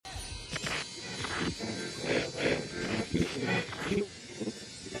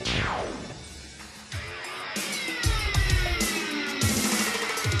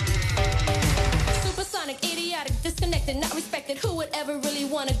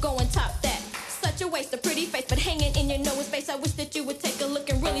go and top that. Such a waste of pretty face, but hanging in your nose space. I wish that you would take a look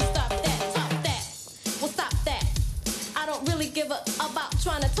and really stop that. Top that. Well, stop that. I don't really give a about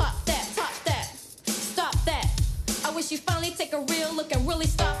trying to top that. Top that. Stop that. I wish you finally take a real look and really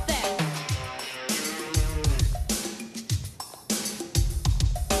stop that.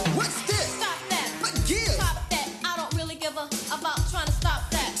 What's this? Stop that. What gives? Top that. I don't really give a about trying to stop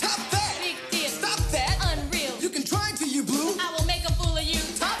that. Top that. Big deal. Stop that. Unreal. You can try to, you blue. I will make a fool of you.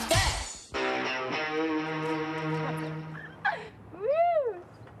 Top that. Woo!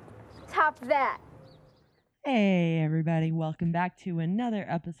 Top that. Hey, everybody, welcome back to another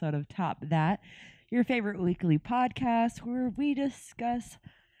episode of Top That, your favorite weekly podcast where we discuss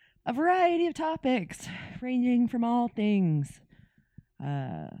a variety of topics ranging from all things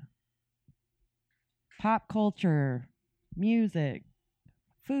pop culture, music,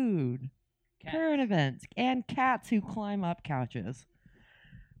 food, current events, and cats who climb up couches.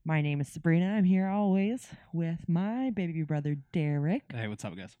 My name is Sabrina. I'm here always with my baby brother, Derek. Hey, what's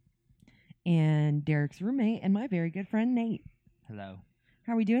up, guys? And Derek's roommate and my very good friend Nate. Hello.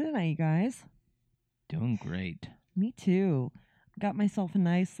 How are we doing tonight, you guys? Doing great. Me too. Got myself a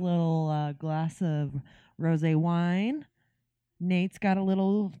nice little glass of rosé wine. Nate's got a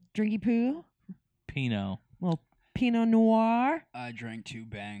little drinky poo, Pinot. little Pinot Noir. I drank 2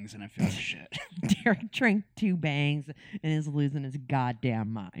 bangs and I feel like shit. Derek drank 2 bangs and is losing his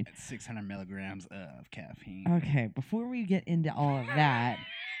goddamn mind. It's 600 milligrams of caffeine. Okay, before we get into all of that,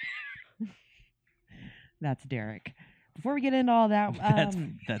 that's Derek. Before we get into all that,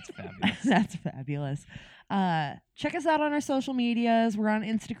 That's fabulous. that's fabulous. Check us out on our social medias. We're on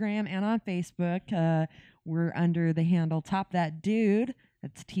Instagram and on Facebook. We're under the handle Top That Dude.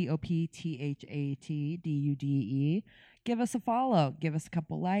 That's TOPTHATDUDE. Give us a follow. Give us a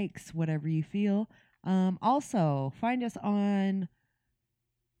couple likes, whatever you feel. Also, find us on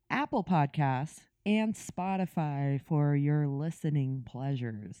Apple Podcasts and Spotify for your listening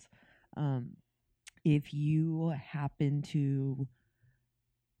pleasures. If you happen to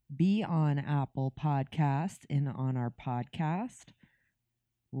be on Apple Podcast and on our podcast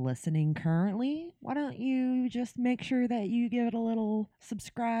listening currently, why don't you just make sure that you give it a little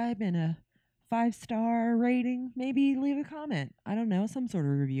subscribe and a 5-star rating? Maybe leave a comment. I don't know, some sort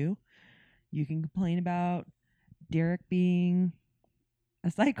of review. You can complain about Derek being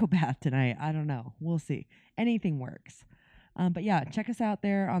a psychopath tonight. I don't know. We'll see. Anything works. But yeah, check us out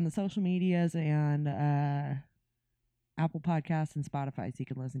there on the social medias and Apple Podcasts and Spotify so you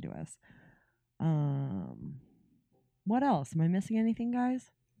can listen to us. What else? Am I missing anything,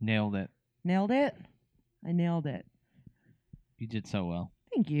 guys? Nailed it. Nailed it? I nailed it. You did so well.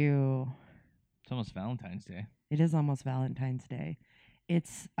 Thank you. It's almost Valentine's Day. It is almost Valentine's Day.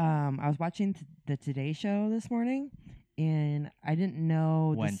 It's I was watching the Today Show this morning, and I didn't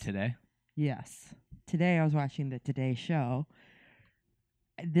know When today? Yes. Today I was watching the Today Show.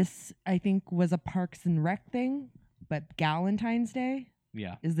 This, I think, was a Parks and Rec thing, but Galentine's Day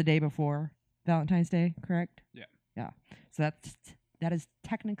Yeah. is the day before Valentine's Day, correct? Yeah. Yeah. So that is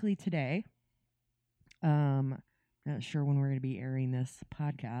technically today. Not sure when we're going to be airing this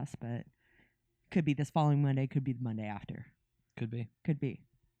podcast, but could be this following Monday, could be the Monday after. Could be. Could be.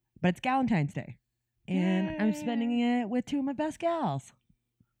 But it's Galentine's Day. And I'm spending it with 2 of my best gals.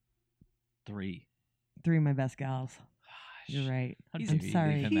 3. 3 of my best gals. You're right. How He's- dare I'm you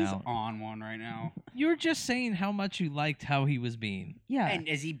sorry. leave him He's out. on one right now. You were just saying how much you liked how he was being. Yeah. And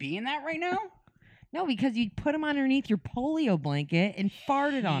is he being that right now? No, because you put him underneath your polio blanket and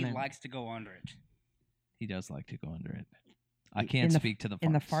farted on He him. likes to go under it. He does like to go under it. I In can't the- speak to the farts.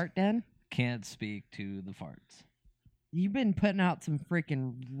 in the fart den. Can't speak to the farts. You've been putting out some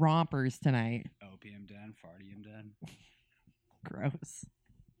freaking rompers tonight. Opium den, fartium den. Gross.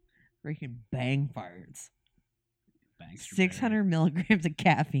 Freaking bang farts. Bankster 600 milligrams of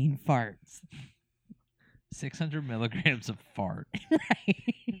caffeine farts. 600 milligrams of fart.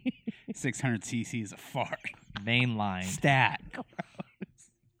 Right. 600 cc's of fart. Mainline. Stat.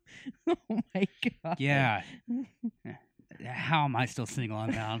 Oh my god. Yeah. How am I still single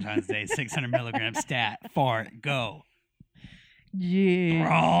on Valentine's Day? 600 milligrams stat. Fart. Go.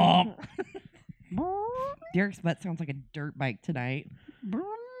 Yeah. Derek's butt sounds like a dirt bike tonight.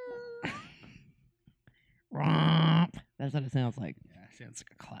 That's what it sounds like. Yeah, sounds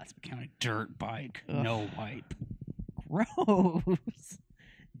like a classic kind of dirt bike. Ugh. No wipe. Gross.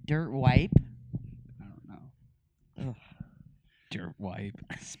 Dirt wipe. I don't know. Ugh. Dirt wipe.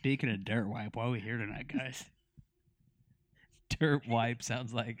 Speaking of dirt wipe, why are we here tonight, guys? Dirt wipe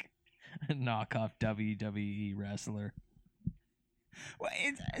sounds like a knockoff WWE wrestler. What,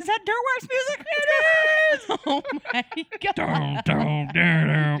 is that Dirtworks music? Oh my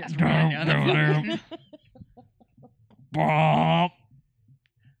god. Just ran down the Bop.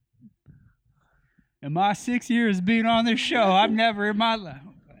 In my 6 years being on this show, I've never in my life.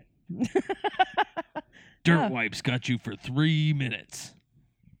 Dirt Yeah. wipes got you for 3 minutes.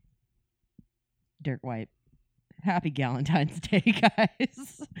 Dirk White. Happy Galentine's Day,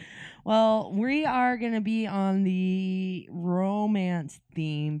 guys. Well, we are going to be on the romance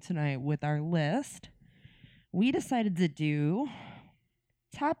theme tonight with our list. We decided to do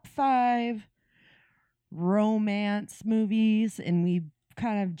top 5 romance movies, and we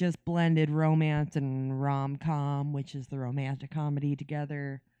kind of just blended romance and rom-com, which is the romantic comedy,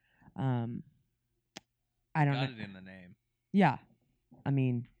 together. I don't know. Got it in the name. Yeah. I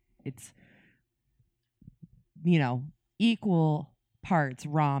mean, it's, equal parts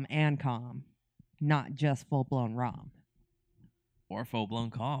rom and com, not just full-blown rom Or full-blown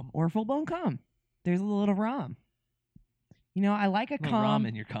calm. or full-blown com. There's a little rom. I like a Little com. rom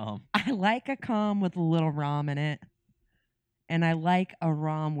in your calm. I like a com with a little rom in it. And I like a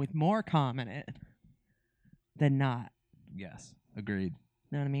rom with more com in it than not. Yes, agreed.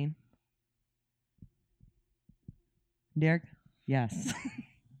 Know what I mean? Derek? Yes.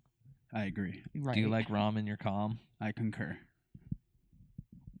 I agree. Right. Do you like rom in your calm? I concur.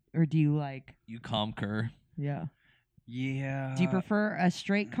 Or do you like, You calm-cur. yeah. Yeah. Do you prefer a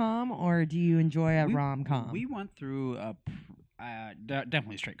straight com or do you enjoy a we- rom com? We went through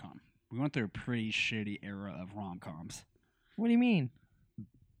definitely straight com. We went through a pretty shitty era of rom-coms. What do you mean?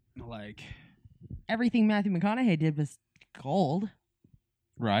 Like, Everything Matthew McConaughey did was gold.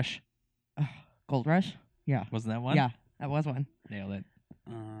 Rush. Gold Rush? Yeah. Wasn't that one? Yeah, that was one. Nailed it.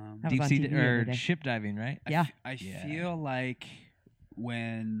 That was Deep on sea TV the other day. or ship diving, right? Yeah. I Yeah. feel like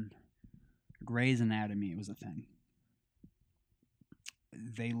when Grey's Anatomy was a thing,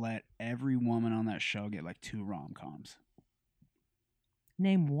 they let every woman on that show get like 2 rom-coms.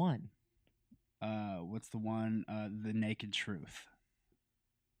 Name one. What's the one? The Naked Truth.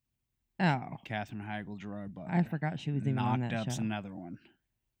 Oh, Katherine Heigl, Gerard Butler. I forgot she was even on Knocked that Up's show. another one.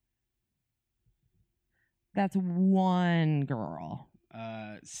 That's one girl.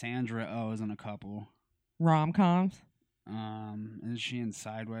 Sandra Oh is in a couple. Rom coms? Isn't she in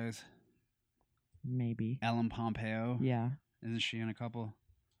Sideways? Maybe. Ellen Pompeo. Yeah. Isn't she in a couple?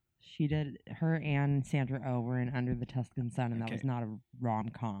 She did. Her and Sandra Oh were in Under the Tuscan Sun, and that Okay. was not a rom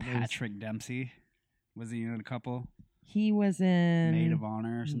com. Patrick Dempsey. Was he in a couple? He was in Maid of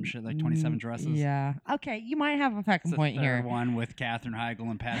Honor or some shit like 27 Dresses. Yeah. Okay, you might have a It's fucking the point third here. one with Katherine Heigl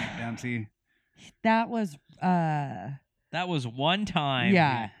and Patrick Dempsey. That was That was one time.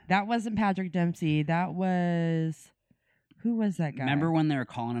 yeah. That wasn't Patrick Dempsey. That was who was that guy? Remember when they were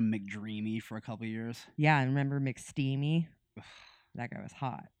calling him McDreamy for a couple years? Yeah, I remember McSteamy. That guy was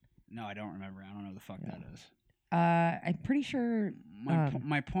hot. No, I don't remember. I don't know who the fuck Yeah. that is. I'm pretty sure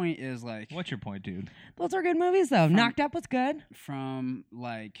My point is like What's your point, dude? those are good movies though. From- Knocked Up was good. from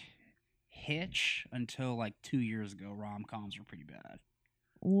like Hitch until like 2 years ago, rom-coms were pretty bad.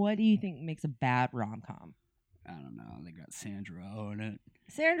 What do you think makes a bad rom com? I don't know. They got Sandra Oh in it.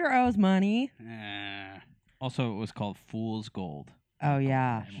 Sandra Oh's Money. Also, it was called Fool's Gold. Oh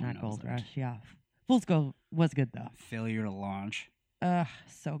yeah, everyone not knows Gold that. Rush. Yeah, Fool's Gold was good though. Failure to Launch. Ugh,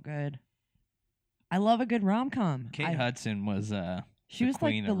 so good. I love a good rom com. Kate Hudson was She the was like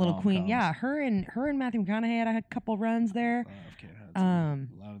queen the of little queen. rom-coms. Yeah, her and Matthew McConaughey had a couple runs there. Love Kate Hudson.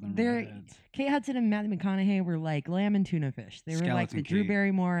 Love them they're- redheads. Kate Hudson and Matthew McConaughey were like lamb and tuna fish. They were like the Skeleton Drew Key.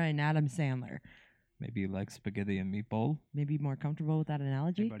 Barrymore and Adam Sandler. maybe like spaghetti and meatball. Maybe more comfortable with that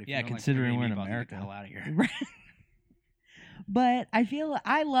analogy. Hey, buddy, if Yeah, you don't like considering we're in spaghetti meatballs, get the America. hell out of here. Right. But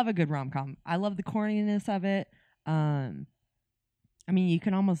I love a good rom com. I love the corniness of it. I mean, you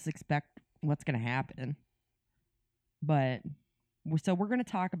can almost expect what's going to happen. But so we're going to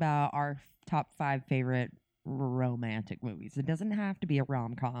talk about our top 5 favorite romantic movies. It doesn't have to be a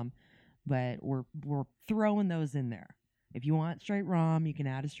rom com, but we're throwing those in there. If you want straight rom, you can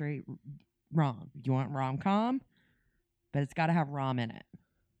add a straight rom. If you want rom com, but it's got to have rom in it.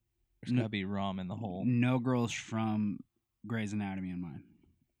 There's gotta be rom in the hole. No girls from Grey's Anatomy in mine.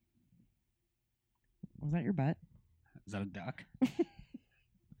 Was that your butt? Is that a duck?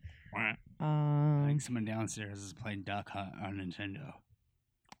 I Um, think someone downstairs is playing Duck Hunt on Nintendo.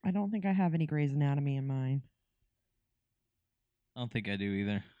 I don't think I have any Grey's Anatomy in mine. I don't think I do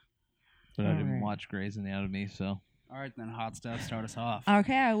either. But I didn't Alright. watch Grey's Anatomy, so All right, then, hot stuff. Start us off.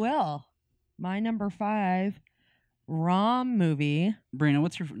 Okay, I will. My number 5 rom movie. Brina,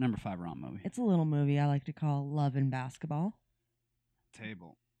 what's your number 5 rom movie? It's a little movie I like to call Love and Basketball.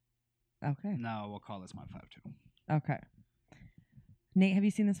 Table. Okay. No, we'll call this my 5 too. Okay. Nate, have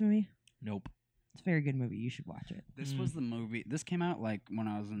you seen this movie? Nope. It's a very good movie. You should watch it. This was the movie. This came out like when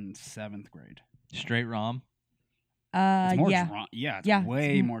I was in 7th grade. Straight rom. It's more yeah, drama. Yeah, it's Yeah,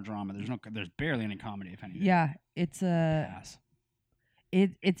 way it's- more drama. There's barely any comedy, if anything. yeah. It's Pass.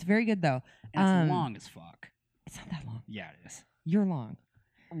 it's very good though. And it's long as fuck. It's not that long. Yeah, it is. You're long.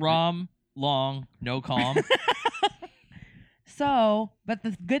 Rom, long, no calm. So, but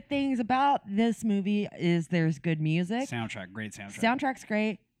the good things about this movie is there's good music. Soundtrack, great soundtrack. Soundtrack's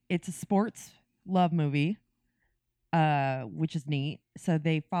great. It's a sports love movie, which is neat. So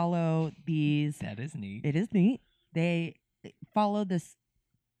they follow these. That is neat. It is neat. They follow this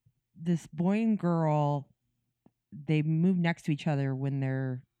boy and girl. They move next to each other when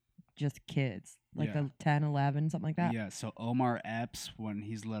they're just kids, like Yeah. 10, 11, something like that. Yeah, so Omar Epps, when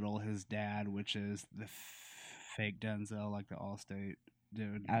he's little, his dad, which is the fake Denzel, like the Allstate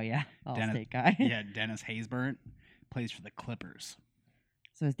dude. Oh yeah, Dennis- Allstate guy. Yeah, Dennis Haysbert plays for the Clippers.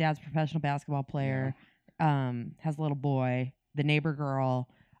 So his dad's a professional basketball player. Has a little boy. The neighbor girl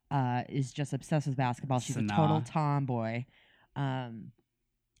is just obsessed with basketball. She's a total Sanaa. tomboy.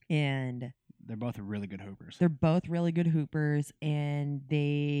 And They're both really good hoopers. they're both really good hoopers, and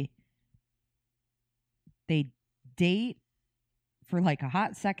they date for like a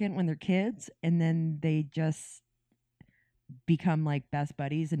hot second when they're kids, and then they just become like best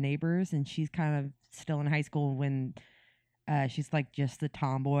buddies and neighbors. And she's kind of still in high school when she's like just a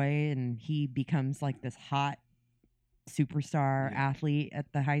tomboy, and he becomes like this hot superstar Yeah. athlete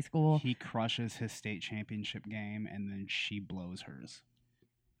at the high school. He crushes his state championship game, and then she blows hers.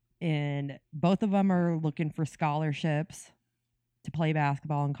 And both of them are looking for scholarships to play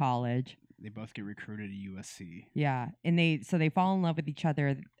basketball in college. They both get recruited to USC Yeah, and they fall in love with each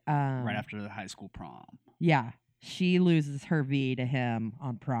other right after the high school prom. Yeah, she loses her V to him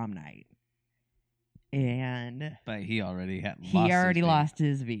on prom night, and But he already had. he already lost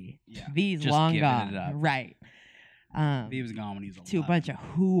his V. Yeah. V's Just long giving it gone, up. right? He was gone when he was 11. To a bunch of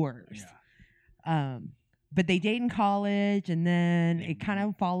whores. Yeah. But they date in college, and then They- it kind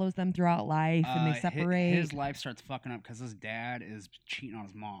of follows them throughout life, and they Hi- separate. His life starts fucking up because his dad is cheating on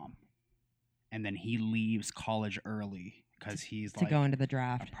his mom, and then he leaves college early because he's to like go into the a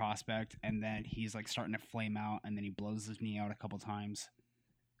draft. prospect, and then he's like starting to flame out, and then he blows his knee out a couple times.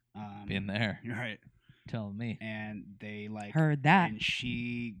 Been there. Right, Telling me. and they like Heard that. and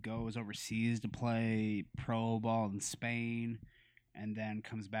she goes overseas to play pro ball in Spain, and then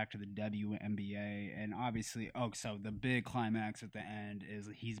comes back to the WNBA. And obviously, so the big climax at the end is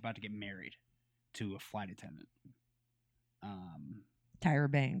he's about to get married to a flight attendant. Tyra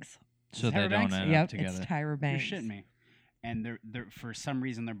Banks. So Tyra they don't Banks? end Yep, up together. it's Tyra You're Banks. shitting me. And they're for some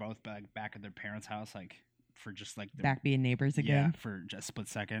reason they're both back at their parents' house, like for just like the, Back being neighbors yeah, again. for just a split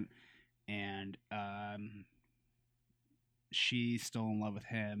second. And she's still in love with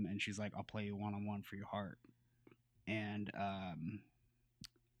him, and she's like, "I'll play you 1-on-1 for your heart." And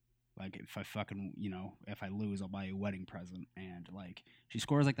like if I fucking if I lose, I'll buy you a wedding present. And like she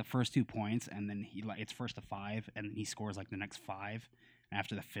scores like the first 2 points, and then he like it's first to 5, and then he scores like the next 5. And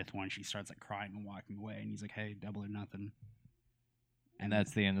after the 5th one, she starts like crying and walking away, and he's like, "Hey, double or nothing." And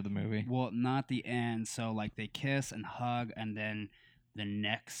that's the end of the movie. Well, not the end. So like they kiss and hug, and then the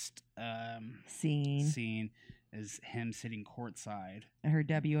next scene is him sitting courtside At her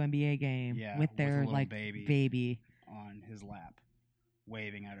WNBA game Yeah, with with a their little like baby. on his lap,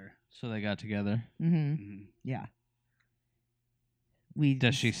 waving at her. So they got together. Mm-hmm. hmm Yeah. We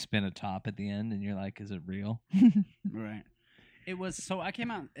Does she spin a top at the end? And you're like, is it real? Right. It was so I came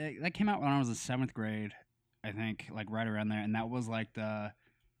out. That came out when I was in 7th grade, I think, like right around there, and that was like the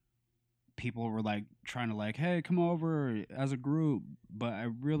people were like trying to like, hey, come over as a group, but I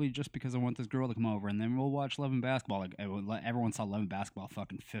really just because I want this girl to come over, and then we'll watch Love and Basketball. Like everyone saw Love and Basketball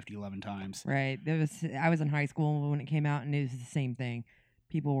fucking 11 times. Right. I was in high school when it came out, and it was the same thing.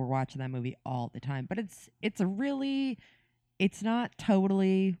 People were watching that movie all the time. But it's not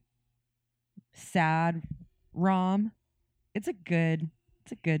totally sad rom. It's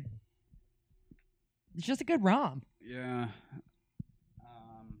just a good rom. Yeah.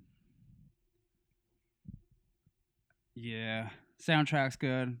 Yeah. Soundtrack's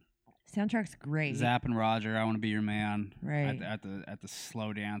good. Soundtrack's great. Zapp and Roger, I Want to Be Your Man. Right. At the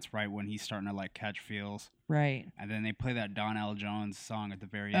slow dance right when he's starting to like catch feels. Right. And then they play that Donnell Jones song at the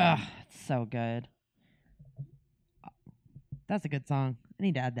very Ugh, end. it's so good. That's a good song. I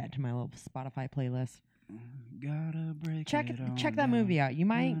need to add that to my little Spotify playlist. Gotta break Check it on that down. movie out. You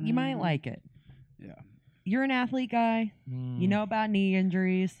might like it. Yeah. You're an athlete guy. You know about knee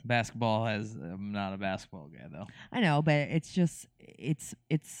injuries. Basketball has. I'm not a basketball guy though. I know, but it's just it's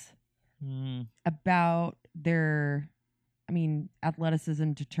about their I mean,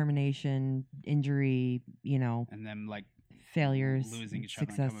 athleticism, determination, injury, And then like failures, losing each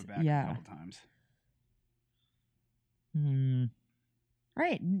success. other and coming back a Yeah. couple times. Hmm. All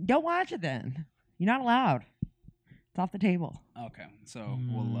right. Don't watch it then. You're not allowed. It's off the table. Okay, so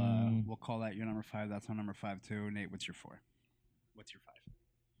Mm. we'll call that your number 5. That's my number 5 too. Nate, what's your 4? What's your 5?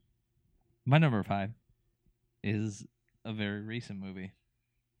 My number 5 is a very recent movie.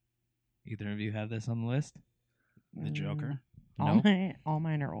 Either of you have this on the list? The Joker. Nope. All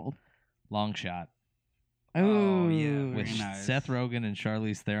mine are old. Long Shot Oh, yeah, Ooh. with Very nice. Seth Rogen and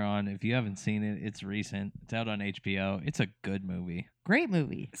Charlize Theron. If you haven't seen it, it's recent. It's out on HBO. It's a good movie. Great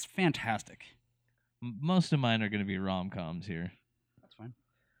movie. It's fantastic. Most of mine are going to be rom-coms here. That's fine.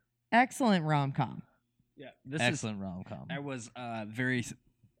 Excellent rom com. Yeah, this Excellent rom-com. I was I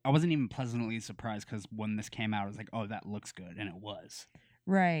wasn't even pleasantly surprised because when this came out, I was like, "Oh, that looks good," and it was.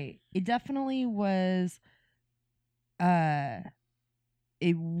 Right. It definitely was.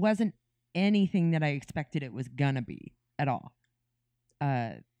 It wasn't anything that I expected it was gonna be at all.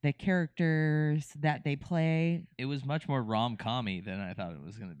 The characters that they play, It was much more rom-commy than I thought it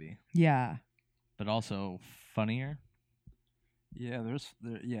was going to be, yeah, but also funnier. Yeah,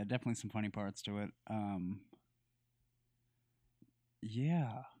 yeah, definitely some funny parts to it.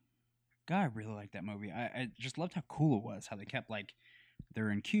 Yeah, God, I really liked that movie. I just loved how cool it was. How they kept like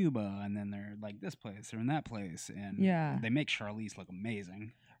they're in Cuba and then they're like this place, they're in that place, and Yeah. they make Charlize look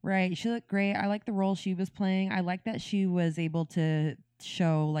amazing. right. She looked great. I like the role she was playing. I like that she was able to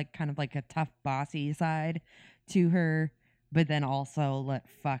show like kind of like a tough, bossy side to her, but then also let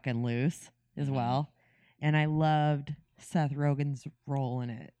fucking loose as Mhm. well. And I loved Seth Rogen's role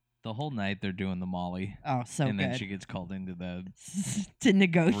in it. The whole night they're doing the Molly, Oh, so and good. then she gets called into the to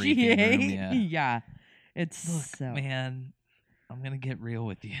negotiate. room, yeah. Yeah. It's look, so man. I'm gonna get real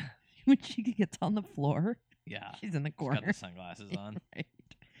with you. when she gets on the floor, Yeah, she's in the she's corner. got the sunglasses on. Right.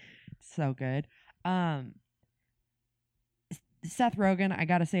 So good. Seth Rogen, I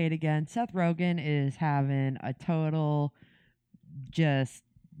gotta say it again. Seth Rogen is having a total just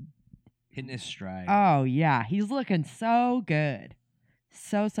Hitting his stride. oh yeah, he's looking so good.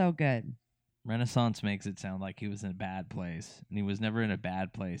 So good. Renaissance makes it sound like he was in a bad place, and he was never in a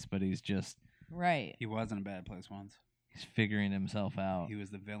bad place, but he's Right. He was in a bad place once. he's figuring himself out. He was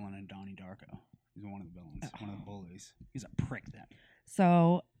the villain in Donnie Darko. He's one of the villains, one of the bullies. He's a prick. Then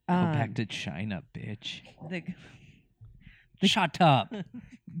So Go back to China, bitch. the Shut up.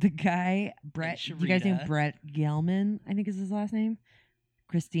 the guy Brett, you guys know Sharita. Brett Gelman, I think is his last name.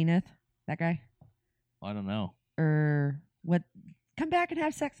 Christineth, that guy. I don't know. Or what? Come back and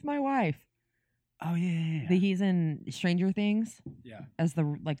have sex with my wife. oh yeah, He's in Stranger Things yeah. as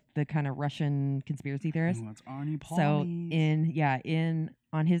the kind of Russian conspiracy theorist. Oh, it's Arnie Paul. So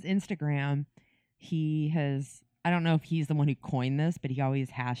on his Instagram, he has, I don't know if he's the one who coined this, but he always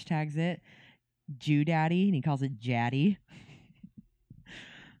hashtags it Jew Daddy and he calls it Jaddy.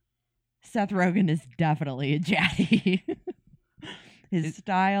 Seth Rogen is definitely a Jaddy. His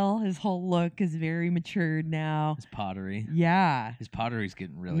style, his whole look is very matured now. His pottery. Yeah. His pottery's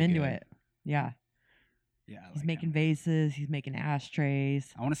getting really I'm into good. it. Yeah. yeah, I He's like making him. vases, he's making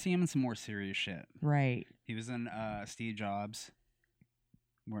ashtrays. I want to see him in some more serious shit. Right. He was in Steve Jobs,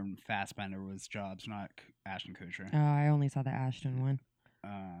 where Fassbender was Jobs, not Ashton Kutcher. Oh, I only saw the Ashton one.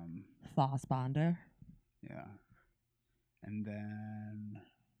 Um, Fassbender. yeah, and then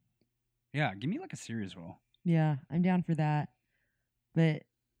yeah, give me like a serious role. Yeah, I'm down for that. But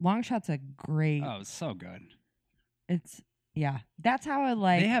Long Shot's a great. Oh, it's so good. It's yeah. That's how I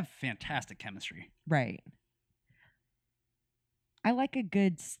like. They have fantastic chemistry. right. I like a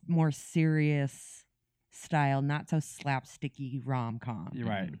good, more serious style, not so slapsticky rom com. You're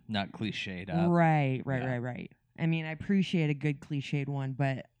right. Not cliched up. Right. Yeah. I mean, I appreciate a good cliched one,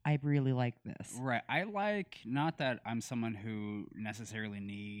 but I really like this. Right. I like, not that I'm someone who necessarily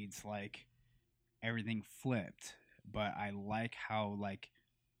needs like everything flipped, but I like how like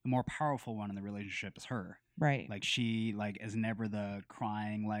the more powerful one in the relationship is her. Right. Like she like is never the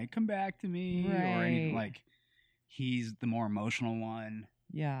crying like come back to me or anything. Right. Like he's the more emotional one.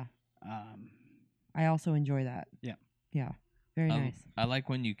 Yeah. Um, I also enjoy that. Yeah. Yeah. Very nice. I like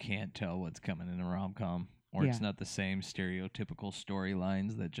when you can't tell what's coming in a rom com, or it's Yeah. not the same stereotypical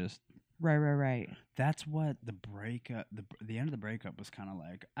storylines that just. Right. that's what the breakup, the end of the breakup was kind of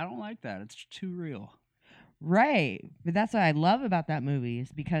like. I don't like that. It's too real. Right. But that's what I love about that movie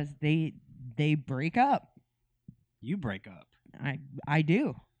is because they break up. You break up. I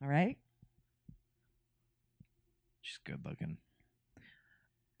do. All right. She's good looking.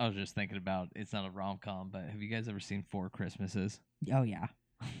 I was just thinking about, it's not a rom com, but have you guys ever seen Four Christmases? Oh yeah.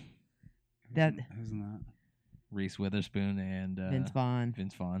 Who's That- in, who's in that? Reese Witherspoon and Vince Vaughn.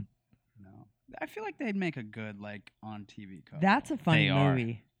 Vince Vaughn. No, I feel like they'd make a good like on TV couple. That's a funny They are.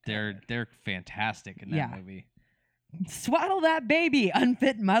 movie. They're fantastic in that Yeah. movie. Swaddle that baby,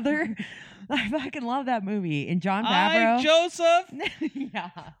 unfit mother. I fucking love that movie. And John Favreau. Hi, Joseph. Yeah.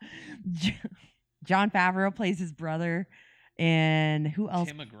 John Favreau plays his brother. And who else?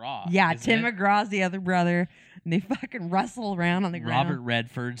 Tim McGraw. Yeah, isn't Tim it? McGraw's the other brother. And they fucking wrestle around on the ground. Robert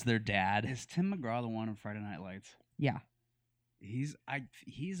Redford's their dad. Is Tim McGraw the one in Friday Night Lights? Yeah. He's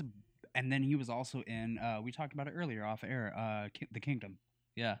and then he was also in we talked about it earlier off air, The Kingdom.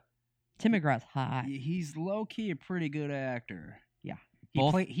 Yeah. Tim McGraw's hot. He's low key a pretty good actor. Yeah.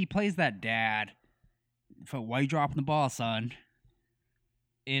 He plays that dad. Why you dropping the ball, son?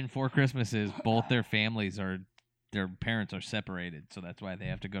 In Four Christmases, both their parents are separated, so that's why they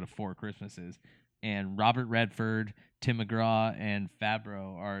have to go to Four Christmases. And Robert Redford, Tim McGraw, and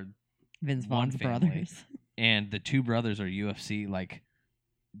Favreau are Vince one Vaughn's family. brothers. And the two brothers are UFC, like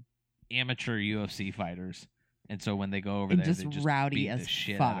amateur UFC fighters. And so when they go over And there, just they just rowdy beat as the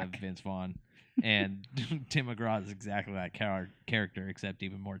shit out of fuck. Vince Vaughn. And Tim McGraw is exactly that character, except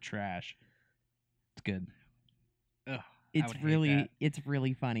even more trash. It's good. Ugh, I It's would hate really that. it's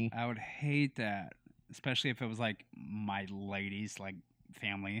really funny. I would hate that, especially if it was like my ladies, like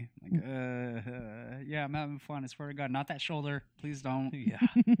family. Like, yeah, I'm having fun. I swear to God, not that shoulder. Please don't. Yeah,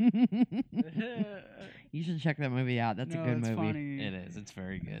 You should check that movie out. That's No, a good it's movie. Funny. it is. It's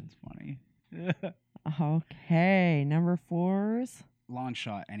very good. It's funny. Okay, number 4's. Long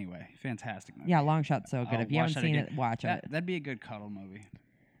Shot. Anyway, fantastic movie. Yeah, Long Shot's so good. I'll If you watch haven't that seen again. it, watch it. That'd be a good cuddle movie.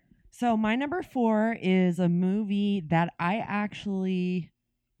 So my number 4 is a movie that I actually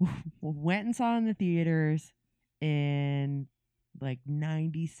went and saw in the theaters in like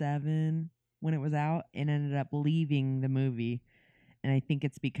 97 when it was out and ended up leaving the movie. And I think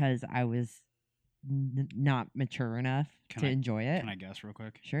it's because I was not mature enough Can to I- enjoy it. Can I guess real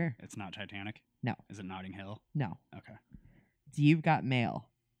quick? Sure. It's not Titanic. No. Is it Notting Hill? No. Okay. It's You've Got Mail.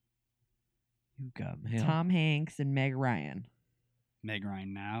 You got mail. Tom Hanks and Meg Ryan. Meg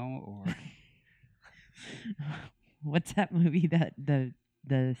Ryan now or What's that movie that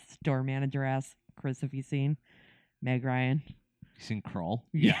the store manager asks Chris if you've seen? Meg Ryan. You seen Kroll?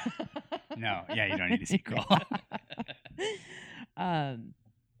 Yeah. No, yeah, you don't need to see Kroll.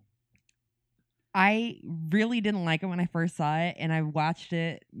 I really didn't like it when I first saw it, and I've watched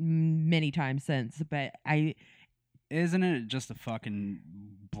it many times since. But Isn't it just a fucking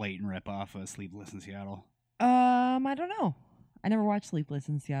blatant ripoff of Sleepless in Seattle? I don't know. I never watched Sleepless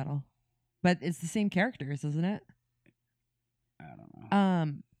in Seattle, but it's the same characters, isn't it? I don't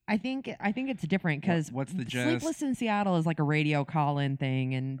know. I think it's different because What's the gist? Sleepless in Seattle is like a radio call-in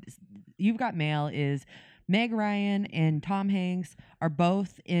thing, and You've Got Mail is Meg Ryan and Tom Hanks are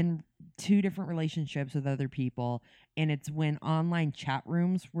both in 2 different relationships with other people, and it's when online chat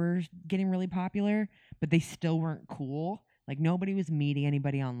rooms were getting really popular, but they still weren't cool. Like nobody was meeting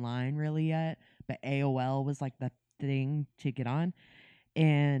anybody online really yet, but AOL was like the thing to get on,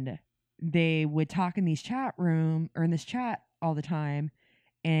 and they would talk in these chat room or in this chat all the time.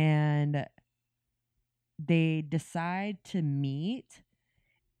 And they decide to meet,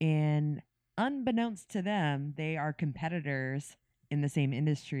 and unbeknownst to them, they are competitors in the same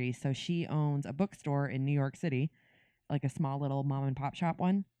industry. So she owns a bookstore in New York City, like a small little mom and pop shop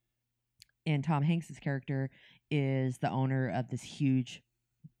one. And Tom Hanks's character is the owner of this huge,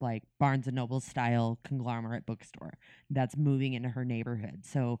 like Barnes and Noble style conglomerate bookstore that's moving into her neighborhood.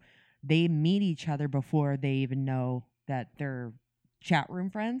 So they meet each other before they even know that they're chat room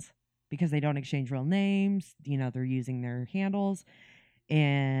friends because they don't exchange real names. You know, they're using their handles.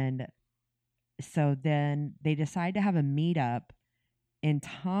 And so then they decide to have a meetup, and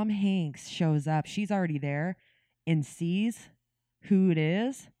Tom Hanks shows up. She's already there and sees who it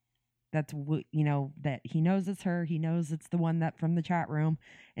is. That's what, you know, that he knows it's her. He knows it's the one that from the chat room,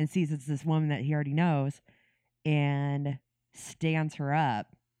 and sees it's this woman that he already knows, and stands her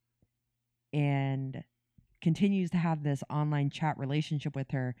up and continues to have this online chat relationship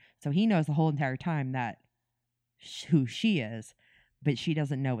with her. So he knows the whole entire time that who she is, but she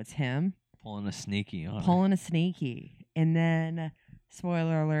doesn't know it's him. Pulling a sneaky on her. Pulling a sneaky. And then,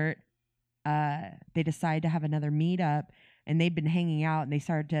 spoiler alert, they decide to have another meetup, and they've been hanging out, and they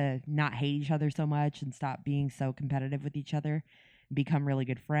started to not hate each other so much and stop being so competitive with each other and become really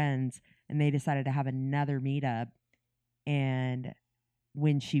good friends. And they decided to have another meetup. And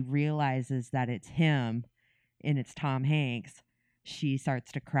when she realizes that it's him and it's Tom Hanks, she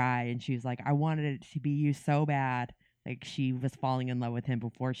starts to cry, and she's like, I wanted it to be you so bad. Like she was falling in love with him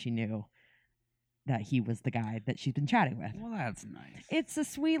before she knew that he was the guy that she's been chatting with. Well, that's nice. It's a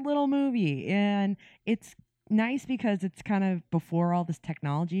sweet little movie, and it's nice because it's kind of before all this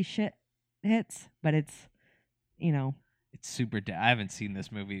technology shit hits, but it's, you know, It's super. I haven't seen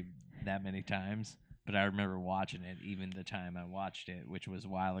this movie that many times, but I remember watching it. Even the time I watched it, which was a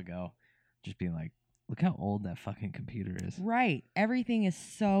while ago, just being like, "Look how old that fucking computer is." right. Everything is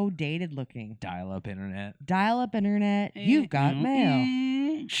so dated looking. Dial-up internet. Dial-up internet. You've got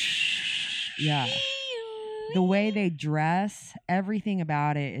mail. Yeah. The way they dress, everything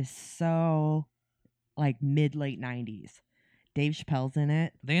about it is so like late 90s. Dave Chappelle's in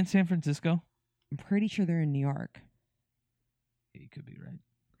it. Are they in San Francisco? I'm pretty sure they're in New York. Yeah, you could be right.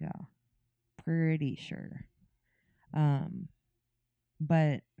 Yeah. Pretty sure.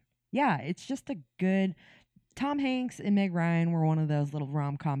 But yeah, it's just a good Tom Hanks and Meg Ryan were one of those little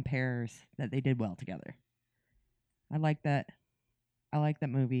rom-com pairs that they did well together. I like that. I like that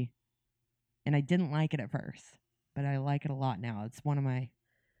movie. And I didn't like it at first, but I like it a lot now. It's one of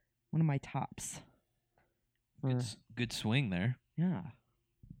my tops. Good swing there. Yeah.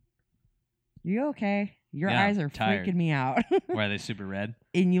 You okay? Your Yeah, eyes are tired. freaking me out. Why are they super red?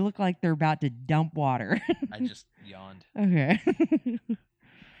 And you look like they're about to dump water. I just yawned. Okay.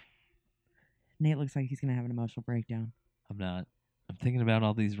 Nate looks like he's going to have an emotional breakdown. I'm not. I'm thinking about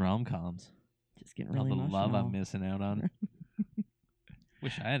all these rom-coms. Just getting All really the emotional. love I'm missing out on.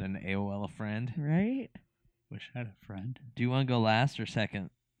 Wish I had an AOL friend. Right? Wish I had a friend. Do you want to go last or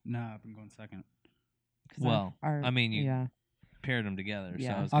second? No, I've been going second. 'Cause Well, our- I mean, you yeah. paired them together, so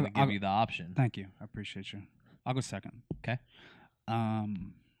Yeah. I was going to I'll- give you the option. Thank you. I appreciate you. I'll go second. 'Kay.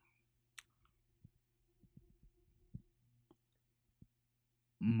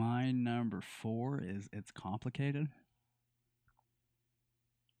 My number 4 is It's Complicated.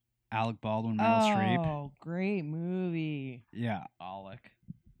 Alec Baldwin, Meryl Streep. Oh, great movie. Yeah, Alec.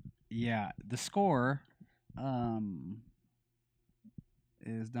 yeah. The score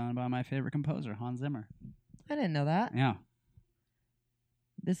is done by my favorite composer, Hans Zimmer. I didn't know that. Yeah,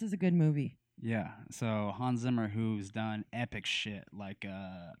 This is a good movie. yeah. So Hans Zimmer, who's done epic shit like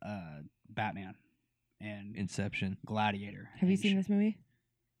Batman and Inception. Gladiator. Have you and seen shit. this movie?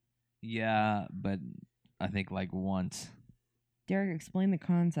 Yeah, but I think like once. Derek, explain the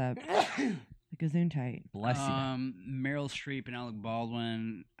concept. The Gesundheit. Bless you. Meryl Streep and Alec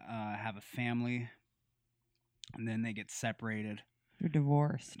Baldwin have a family, and then they get separated. They're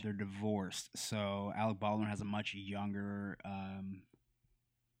divorced. They're divorced. So Alec Baldwin has a much younger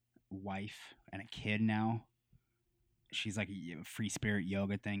wife and a kid now. She's like a free spirit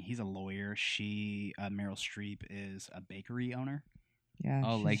yoga thing. He's a lawyer. Meryl Streep is a bakery owner. Yeah.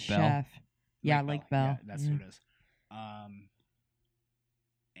 Oh, she's Lake a Bell? chef. Yeah, Lake Bell. Yeah, that's Yeah. who it is.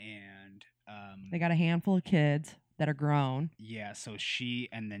 They got a handful of kids that are grown. Yeah, so she's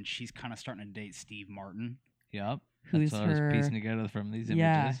kind of starting to date Steve Martin. Yep. Who's That's what I was piecing her- together from these images.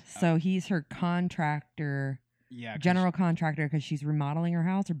 Yeah. So he's her contractor, Yeah, 'cause- general contractor, because she's remodeling her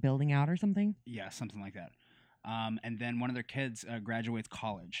house or building out or something. Yeah, something like that. And then one of their kids graduates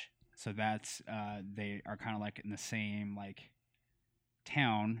college, so that's they are kind of like in the same like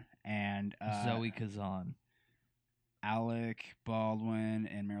town. And Zoe Kazan. Alec Baldwin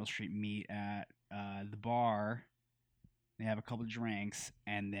and Meryl Streep meet at the bar. They have a couple drinks,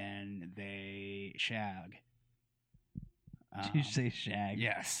 and then they shag. Did you say shag?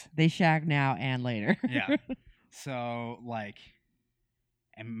 Yes. They shag now and later. Yeah. So like,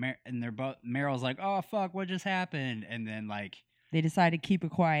 and they're both. Meryl's like, "Oh fuck, what just happened?" And then like, They decide to keep it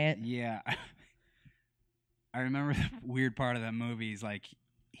quiet. yeah. I remember the weird part of that movie is like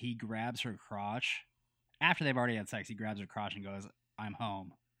he grabs her crotch after they've already had sex. He grabs her crotch and goes, "I'm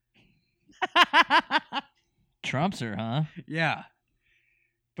home." Trumps her, huh? Yeah.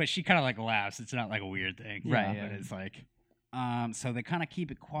 But she kind of like laughs. It's not like a weird thing. Right, But yeah. it's like, so they kind of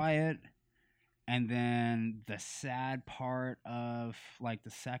keep it quiet. And then the sad part of like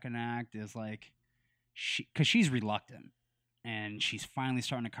the second act is like, because she's reluctant and she's finally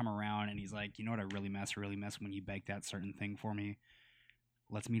starting to come around. And he's like, you know what I really miss when you bake that certain thing for me.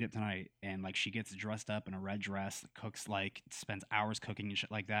 Let's meet up tonight. And like she gets dressed up in a red dress, cooks like spends hours cooking and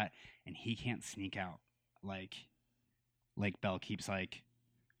shit like that. And he can't sneak out. Like Lake Bell keeps like,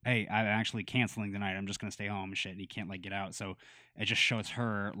 hey, I'm actually canceling tonight. I'm just gonna stay home and shit. And he can't like get out. So it just shows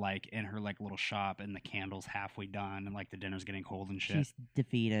her like in her like little shop and the candle's halfway done and like the dinner's getting cold and shit. She's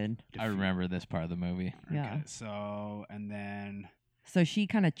defeated. I remember this part of the movie. Yeah. Okay, so and then So she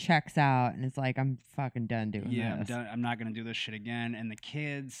kind of checks out and is like, I'm fucking done doing yeah, I'm this. done. I'm not gonna do this shit again. And the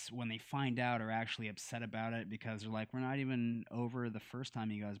kids, when they find out, are actually upset about it because they're like, we're not even over the first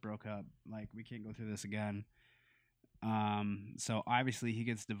time you guys broke up. Like we can't go through this again. So obviously he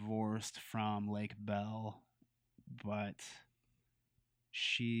gets divorced from Lake Bell, but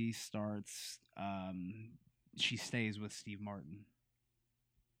she starts she stays with Steve Martin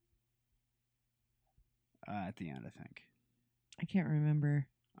at the end, I think. I can't remember.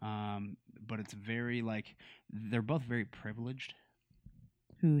 But it's very like they're both very privileged.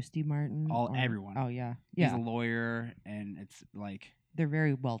 Who, Steve Martin? Everyone. Oh, yeah. He's Yeah. a lawyer, and it's like They're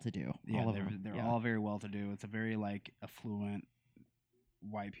very well-to-do. yeah, all of they're them. they're Yeah. all very well to do. It's a very like affluent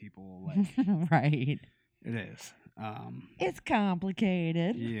white people like Right. it is. It's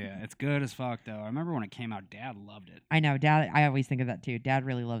complicated. Yeah, it's good as fuck though. I remember when it came out, Dad loved it. I know, Dad. I always think of that too. Dad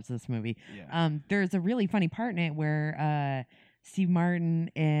really loves this movie. Yeah. There's a really funny part in it where Steve Martin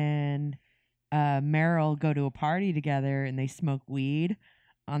and Meryl go to a party together and they smoke weed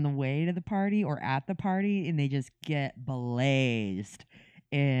on the way to the party or at the party, and they just get blazed.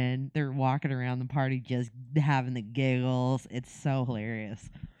 And they're walking around the party just having the giggles. It's so hilarious.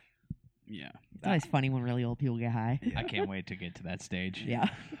 Yeah. It's always funny when really old people get high. I can't wait to get to that stage. Yeah.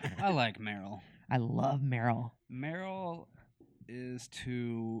 I like Meryl. I love Meryl. Meryl is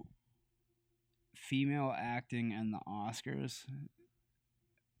to female acting and the Oscars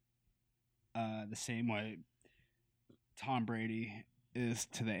the same way Tom Brady is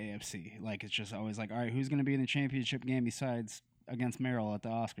to the AFC. Like, it's just always like, all right, who's going to be in the championship game besides against Meryl at the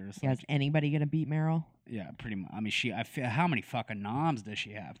Oscars? Yeah, is anybody going to beat Meryl? Yeah, pretty much. I mean, I feel, how many fucking noms does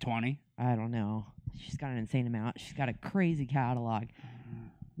she have? 20? I don't know. She's got an insane amount. She's got a crazy catalog.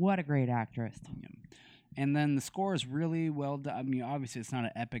 What a great actress. And then the score is really well done. I mean, obviously, it's not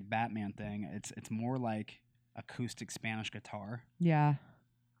an epic Batman thing. It's more like acoustic Spanish guitar. Yeah.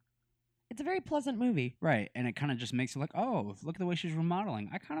 It's a very pleasant movie. Right. And it kind of just makes you like, oh, look at the way she's remodeling.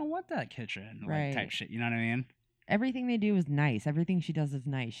 I kind of want that kitchen. Like, Right. type shit. You know what I mean? Everything they do is nice. Everything she does is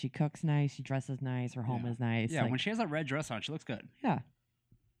nice. She cooks nice. She dresses nice. Her home Yeah. is nice. Yeah, Like, when she has that red dress on, she looks good. yeah.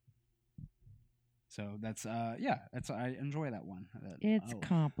 So that's I enjoy that one. It's that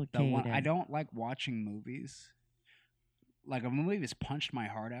complicated. one. I don't like watching movies. Like, if a movie has punched my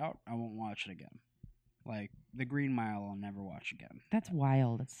heart out, I won't watch it again. Like The Green Mile, I'll never watch again. That's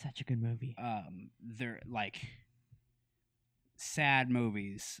wild. It's such a good movie. They're like sad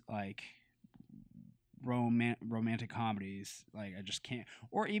movies, like romantic comedies. Like, I just can't.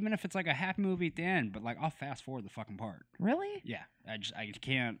 Or even if it's like a happy movie at the end, but like I'll fast forward the fucking part. Really? Yeah, I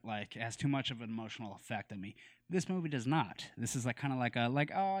can't, like, it has too much of an emotional effect on me. This movie does not. This is like kind of like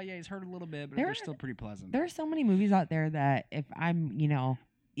oh yeah, he's hurt a little bit, but they're still pretty pleasant. There are so many movies out there that if I'm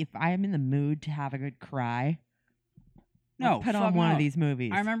in the mood to have a good cry, No, let's put fuck on one no. of these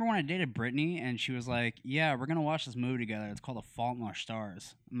movies. I remember when I dated Brittany, and she was like, "Yeah, we're gonna watch this movie together. It's called A Fault in Our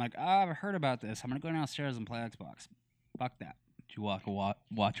Stars." I'm like, "Oh, I've heard about this. I'm gonna go downstairs and play Xbox." Fuck that. Did you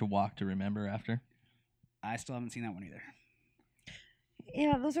watch a walk to remember after? I still haven't seen that one either.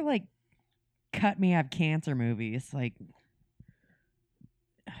 Yeah, those are like cut me, I have cancer movies. Like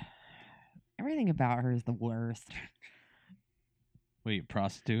everything about her is the worst. Wait, you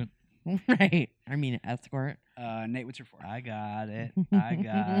prostitute? Right. I mean, escort. Nate, what's your four? I got it. I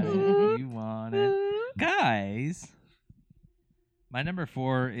got it. You want it. Guys, my number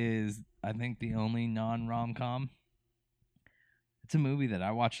 4 is, I think, the only non-rom-com. It's a movie that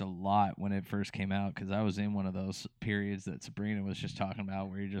I watched a lot when it first came out because I was in one of those periods that Sabrina was just talking about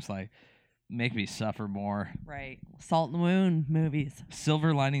where you're just like, make me suffer more. Right. Salt and the Wound movies.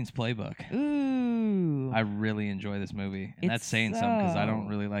 Silver Linings Playbook. Ooh. I really enjoy this movie. And that's It's saying something because I don't so-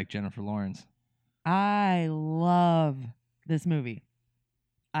 really like Jennifer Lawrence. I love this movie.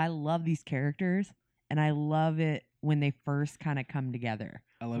 I love these characters, and I love it when they first kind of come together.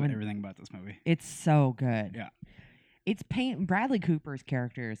 I love when- everything about this movie. It's so good. Yeah. It's Bradley Cooper's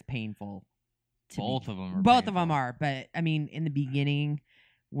character is painful. to me. Both of them are Both of them painful. are, but I mean, in the beginning,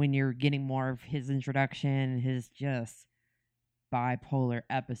 when you're getting more of his introduction, his just bipolar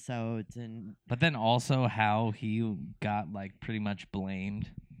episodes, and But then also how he got like pretty much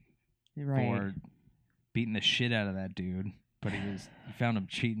blamed right, for beating the shit out of that dude. But he found him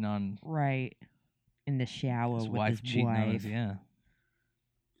cheating on right, in the shower his with wife, his cheating on wife. his, yeah.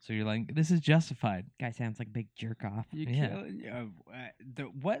 So you're like, this is justified. Guy sounds like a big jerk off. Yeah.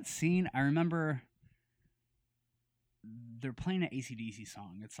 What scene? I remember they're playing an AC/DC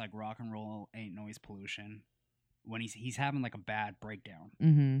song. It's like Rock and Roll Ain't Noise Pollution. When he's having like a bad breakdown.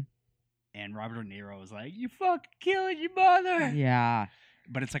 Mm-hmm. And Robert De Niro was like, "You fucking killing your mother." Yeah.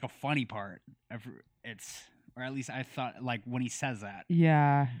 But it's like a funny part. It's, or at least I thought, like, when he says that.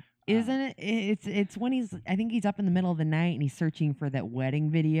 Yeah. Isn't it? It's when I think he's up in the middle of the night and he's searching for that wedding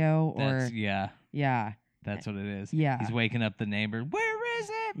video, or Yeah, yeah, that's what it is. Yeah. He's waking up the neighbor. Where is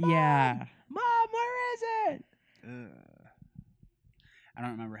it, Mom? yeah. Mom, where is it? I I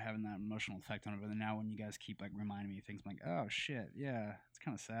don't remember having that emotional effect on it, but then now when you guys keep like reminding me of things, I'm like, oh shit, yeah, it's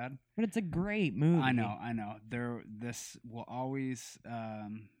kind of sad. But it's a great movie. I know. This will always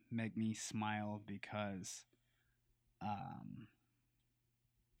make me smile because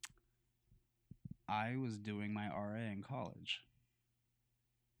I was doing my RA in college,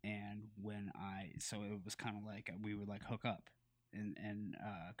 and so it was kind of like we would like hook up, and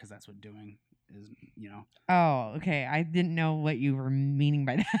because that's what doing is, you know. Oh, okay. I didn't know what you were meaning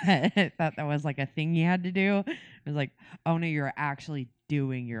by that. I thought that was like a thing you had to do. I was like, oh no, you're actually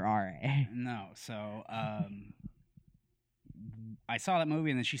doing your RA. No, so I saw that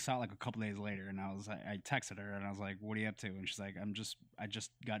movie, and then she saw it like a couple days later, and I texted her, and I was like, "What are you up to?" And she's like, I just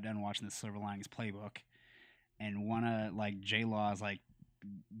got done watching the Silver Linings Playbook, and one of like J-Law's like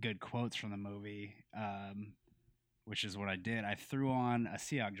good quotes from the movie, which is what I did. I threw on a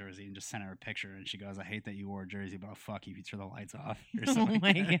Seahawks jersey and just sent her a picture, and she goes, "I hate that you wore a jersey, but I'll fuck you if you turn the lights off." Or Oh something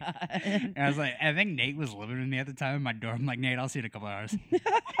my like that. god. And I was like, I think Nate was living with me at the time in my dorm. I'm like, Nate, I'll see you in a couple hours.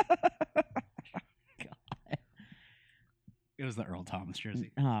 It was the Earl Thomas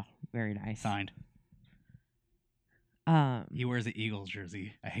jersey. Oh, very nice. Signed. He wears the Eagles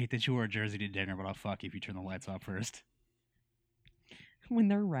jersey. I hate that you wore a jersey to dinner, but I'll fuck you if you turn the lights off first. When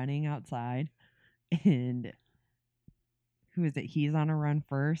they're running outside and who is it? He's on a run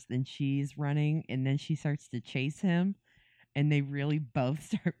first and she's running and then she starts to chase him and they really both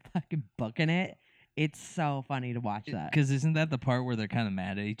start fucking booking it. It's so funny to watch that. Because isn't that the part where they're kind of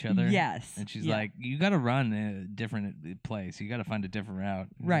mad at each other? Yes. And she's Yeah. like, you got to run a different place. You got to find a different route.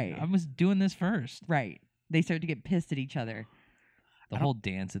 And Right. I was doing this first. Right. They start to get pissed at each other. The whole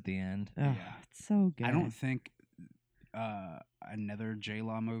dance at the end. Oh, Yeah. it's so good. I don't think another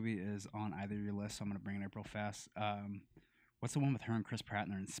J-Law movie is on either of your lists, so I'm going to bring it up real fast. What's the one with her and Chris Pratt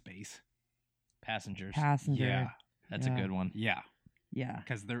and they're in space? Passengers. Passenger. Yeah. That's Yeah. a good one. Yeah, Yeah.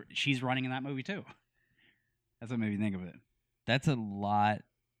 because she's running in that movie too. That's what made me think of it. That's a lot.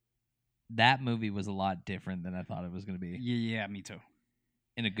 That movie was a lot different than I thought it was going to be. Yeah, me too.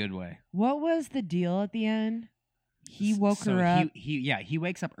 In a good way. What was the deal at the end? He woke So her up. He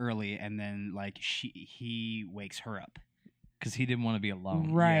wakes up early, and then like he wakes her up. Because he didn't want to be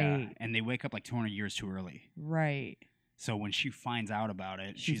alone. Right. Yeah, and they wake up like 200 years too early. Right. So when she finds out about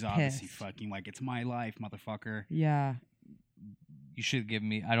it, She's she's obviously pissed. fucking like, it's my life, motherfucker. Yeah. You should give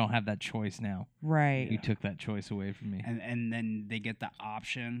me. I don't have that choice now. Right. You took that choice away from me. And then they get the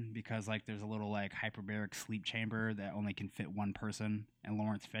option because like there's a little like hyperbaric sleep chamber that only can fit one person. And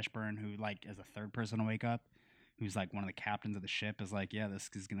Lawrence Fishburne, who like is a third person to wake up, who's like one of the captains of the ship, is like, yeah, this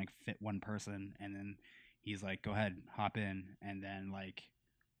is gonna fit one person. And then he's like, go ahead, hop in. And then like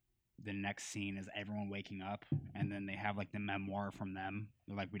the next scene is everyone waking up, and then they have like the memoir from them.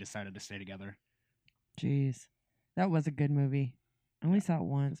 They're like, we decided to stay together. Jeez. That was a good movie. I only saw it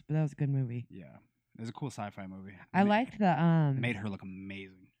once, but that was a good movie. Yeah, it was a cool sci-fi movie. I liked the It made her look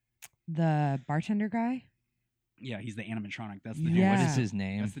amazing. the bartender guy. Yeah, he's the animatronic. That's the dude. Yeah. What is his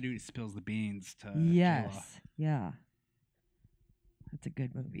name? That's the dude who spills the beans to Yes. J-Law. Yeah. That's a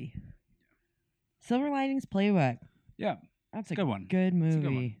good movie. Silver Linings Playbook. Yeah, That's a good one. good movie. a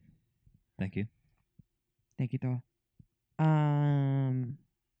good one. Thank you. Thank you, Thor. Number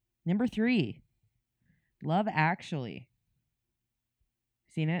 3. Love Actually.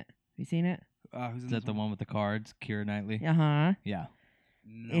 Seen it? Have you seen it? Who's in Is this that the one with the cards? Keira Knightley? Uh-huh. Yeah.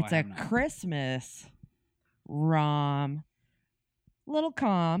 No, It's I a have not. Christmas rom. Little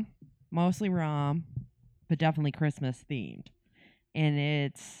calm, mostly rom, but definitely Christmas themed. And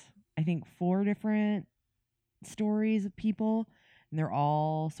it's, I think, 4 different stories of people, and they're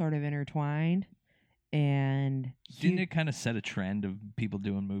all sort of intertwined. And Didn't it kind of set a trend of people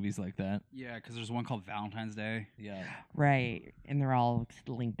doing movies like that? Yeah, because there's one called Valentine's Day. Yeah. right, and they're all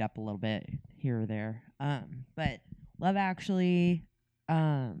linked up a little bit here or there. But Love Actually,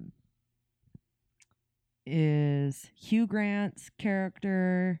 is Hugh Grant's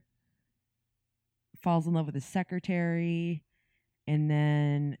character falls in love with his secretary, and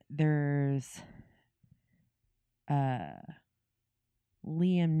then there's Liam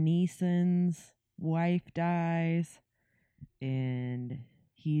Neeson's wife dies, and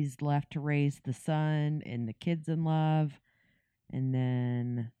he's left to raise the son, and the kid's in love, and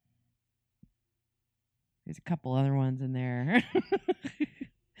then there's a couple other ones in there.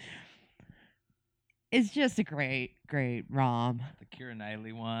 It's just a great, great rom. The Keira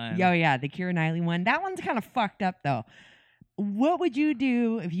Knightley one. Oh yeah, the Keira Knightley one. That one's kind of fucked up though. What would you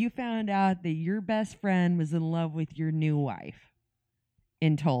do if you found out that your best friend was in love with your new wife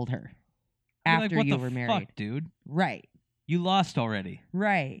and told her I'd be after like, what you the were fuck, married? dude? Right, You lost already.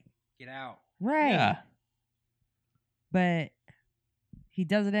 right, Get out. right. Yeah. But he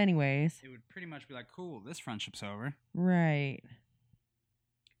does it anyways. It would pretty much be like, cool, this friendship's over. Right.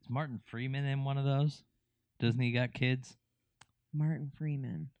 Is Martin Freeman in one of those? Doesn't he got kids? Martin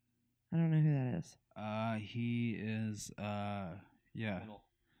Freeman. I don't know who that is. He is yeah.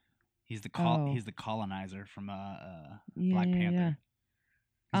 He's the Oh. he's the colonizer from Yeah, Black yeah, Panther.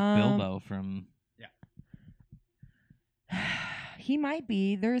 He's Um, Bilbo from. He might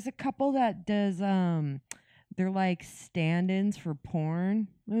be. There's a couple that does they're like stand-ins for porn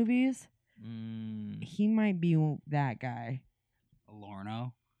movies. Mm, He might be that guy.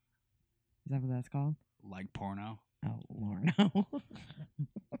 Lorno, Is that what that's called? like porno. Oh, Lorno.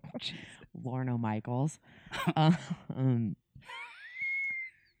 Lorno Michaels. Um,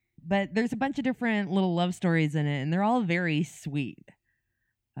 but there's a bunch of different little love stories in it, and they're all very sweet.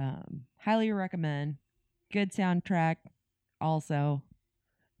 Highly recommend. Good soundtrack, also.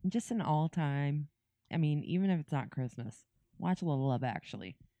 Just an all-time. I mean, even if it's not Christmas, watch a little Love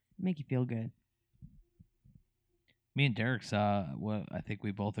Actually. Make you feel good. Me and Derek saw what I think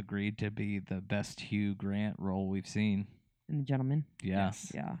we both agreed to be the best Hugh Grant role we've seen. And The Gentleman. Yeah.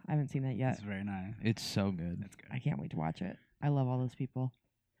 Yes. Yeah, I haven't seen that yet. It's very nice. It's so good. That's good. I can't wait to watch it. I love all those people.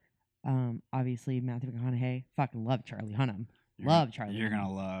 Obviously Matthew McConaughey. Fucking love Charlie Hunnam. Love Charlie You're Hunnam.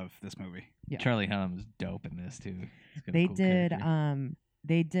 gonna love this movie. Yeah. Charlie Hunnam's dope in this too. He's got a They cool did character.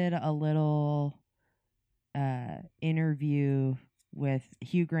 they did a little interview with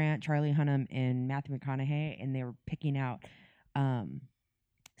Hugh Grant, Charlie Hunnam, and Matthew McConaughey, and they were picking out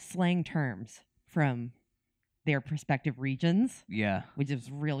slang terms from their respective regions, Yeah, which is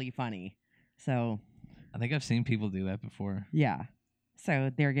really funny. So I think I've seen people do that before. yeah.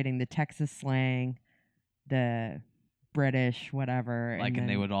 So they're getting the Texas slang, the British, whatever. Like, and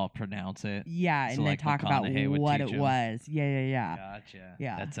they then- would all pronounce it. Yeah, So, and like, then talk about McConaughey would what teach it 'em. was. Yeah. Gotcha.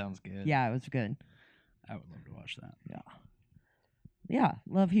 Yeah. That sounds good. Yeah, it was good. I would love to watch that. Yeah,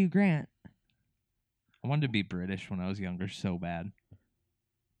 love Hugh Grant. I wanted to be British when I was younger so bad.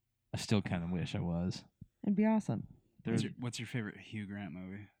 I still kind of wish I was. It'd be awesome. What's your favorite Hugh Grant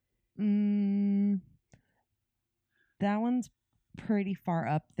movie? That one's pretty far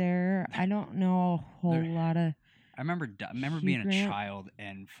up there. I don't know a whole There- lot of. I remember Hugh being a Grant? child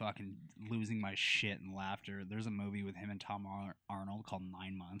and fucking losing my shit in laughter. There's a movie with him and Tom Arnold called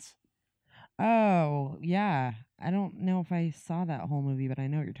 9 Months. Oh yeah, I don't know if I saw that whole movie, but I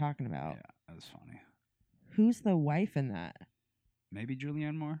know what you're talking about. Yeah, that was funny. Who's the wife in that? Maybe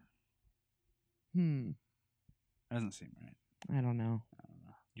Julianne Moore? That That doesn't seem right. I don't know. I don't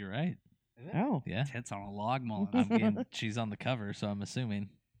know. You're right. Oh, Yeah. Tits on a log mullet. I'm getting, she's on the cover, so I'm assuming.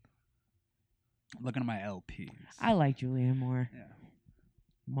 Looking at my LPs. I like Julianne Moore. Yeah.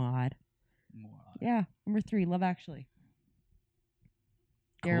 Maud. More. Yeah, number 3, Love Actually.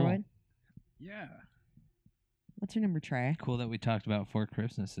 Cool. Darwood, Yeah. what's your number, Trey? Cool that we talked about 4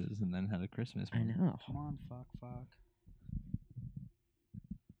 Christmases and then had a Christmas I one. know. Come on, fuck.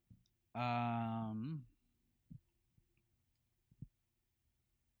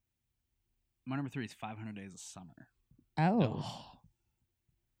 My number 3 is 500 Days of Summer. Oh,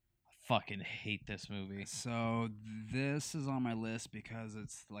 I fucking hate this movie. So this is on my list because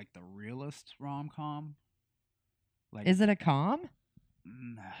it's like the realest rom-com. Like, is it a com?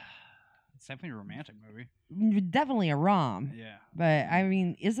 It's definitely a romantic movie. Definitely a rom. Yeah. But I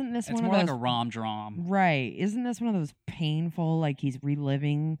mean, isn't this It's one more of like those a rom-dram. right? Isn't this one of those painful, like he's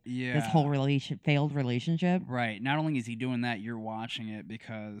reliving Yeah. this whole failed relationship? Right. Not only is he doing that, you're watching it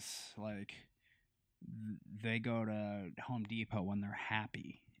because like they go to Home Depot when they're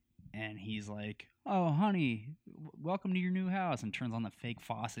happy, and he's like, "Oh, honey, welcome to your new house," and turns on the fake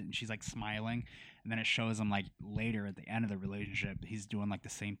faucet, and she's like smiling, and then it shows him like later at the end of the relationship, he's doing like the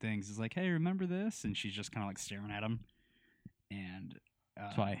same things. He's like, "Hey, remember this?" And she's just kind of like staring at him, and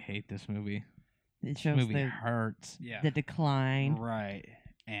That's why I hate this movie. It This shows movie the hurts. yeah, the decline. right,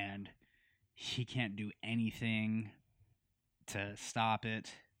 and he can't do anything to stop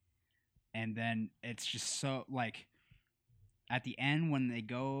it. And then it's just so like at the end when they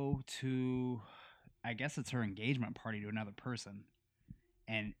go to, I guess it's her engagement party to another person,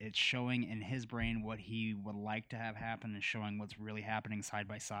 and it's showing in his brain what he would like to have happen and showing what's really happening side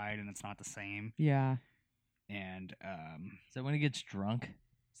by side, and it's not the same. Yeah. And Is that when he gets drunk?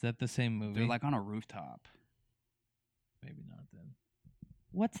 Is that the same movie? they're like on a rooftop. Maybe not then.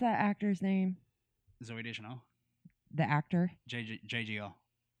 What's that actor's name? Zoe Deschanel, The actor? JGL,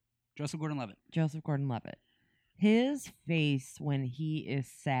 Joseph Gordon-Levitt. Joseph Gordon-Levitt. His face when he is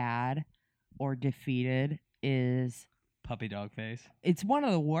sad or defeated is Puppy dog face. it's one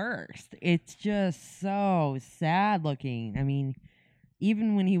of the worst. It's just so sad looking. I mean,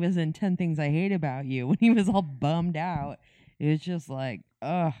 even when he was in 10 Things I Hate About You, when he was all bummed out, It was just like,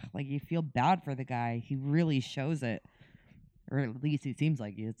 ugh, like you feel bad for the guy. He really shows it, or at least he seems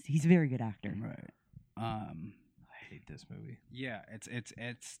like it. He's a very good actor. Right. I hate this movie. Yeah, it's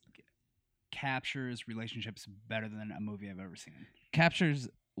captures relationships better than a movie I've ever seen. Captures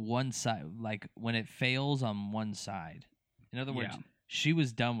one side, like when it fails on one side. In other words, Yeah. she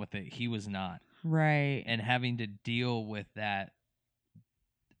was done with it. He was not. Right. And having to deal with that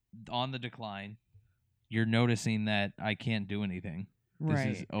on the decline, you're noticing that I can't do anything. right.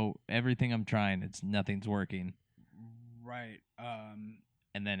 This is everything I'm trying, nothing's working. Right.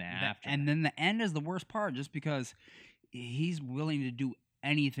 And then after and then the end is the worst part, just because he's willing to do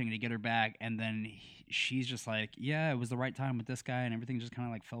anything to get her back, and then she's just like, yeah, it was the right time with this guy, and everything just kind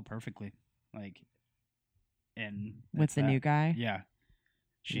of like fell perfectly, like. And With that's the that. new guy. Yeah,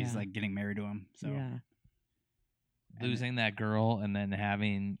 she's Yeah. like getting married to him. So Yeah. losing that girl and then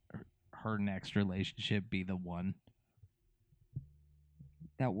having her next relationship be the one.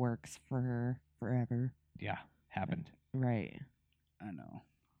 That works for her forever. Yeah, happened. Right. I know.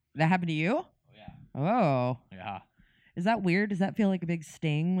 That happened to you? Oh yeah. Oh. Yeah. Is that weird? Does that feel like a big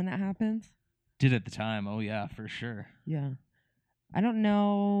sting when that happens? Did at the time. Oh yeah, for sure. Yeah. I don't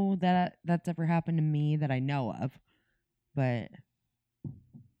know that that's ever happened to me that I know of, but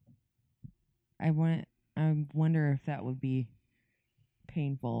I wonder if that would be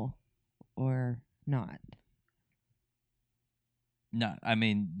painful or not. Not. I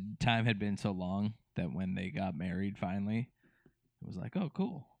mean, time had been so long that when they got married finally, it was like, oh,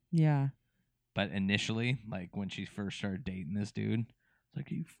 cool. Yeah. But initially, like when she first started dating this dude, it's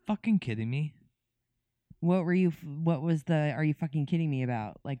like, are you fucking kidding me? What was the are you fucking kidding me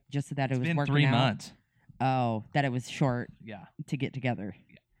about? Like just that it It's was been working 3 out? months. Oh, that it was short Yeah. to get together.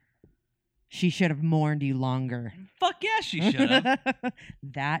 She should have mourned you longer. Fuck yeah, she should have.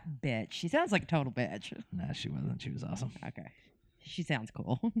 That bitch. She sounds like a total bitch. Nah, she wasn't. She was awesome. Okay. She sounds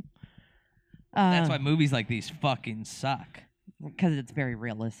cool. That's why movies like these fucking suck. Because it's very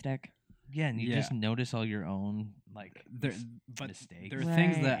realistic. Yeah, and you Yeah. just notice all your own like But mistakes. there are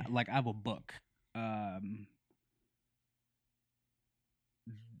things Right. that, like, I have a book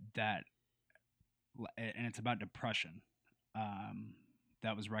that, and it's about depression,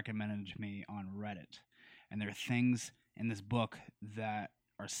 that was recommended to me on Reddit, and there are things in this book that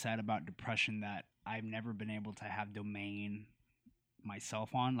are said about depression that I've never been able to have domain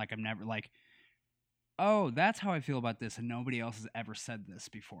myself on. Like, I've never, like, oh, that's how I feel about this, and nobody else has ever said this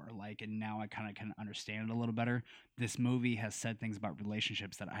before. Like, and now I kind of can understand it a little better. This movie has said things about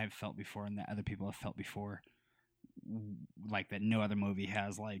relationships that I have felt before and that other people have felt before, like that no other movie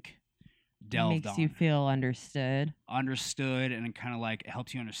has, like, delved Makes on. you feel understood. Understood, and it kind of like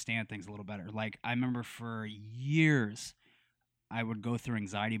helps you understand things a little better. Like, I remember for years I would go through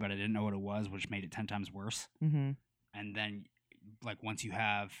anxiety, but I didn't know what it was, which made it 10 times worse. Mm-hmm. And then, like, once you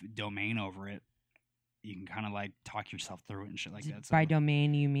have domain over it, you can kind of like talk yourself through it and shit like that. So, By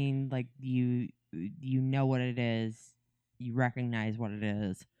domain, you mean like you know what it is, you recognize what it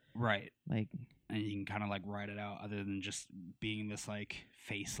is, right, like and you can kind of like write it out, other than just being this like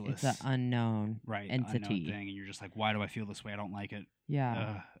faceless, it's an unknown right entity. unknown thing, and you're just like, why do I feel this way? I don't like it.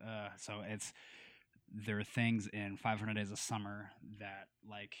 Yeah. So there are things in 500 Days of Summer that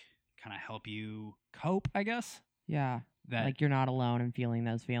like kind of help you cope, I guess. Yeah. That Like you're not alone in feeling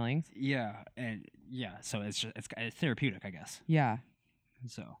those feelings. yeah, and yeah, so it's therapeutic, I guess. Yeah.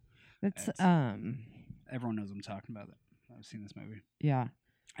 So It's It's- everyone knows what I'm talking about. I've seen this movie. yeah.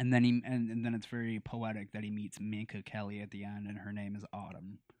 And then and then it's very poetic that he meets Minka Kelly at the end, and her name is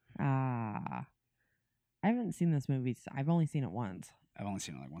Autumn. Ah. I haven't seen this movie. I've only seen it once. I've only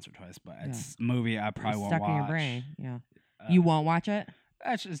seen it like once or twice, but Yeah. it's a movie I probably It's won't stuck watch. in your brain. Yeah. Uh, You won't watch it?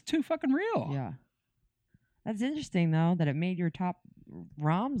 That's just too fucking real. Yeah. That's interesting though that it made your top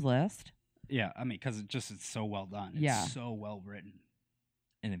ROMs list. Yeah, I mean, because it's so well done. It's Yeah. so well written.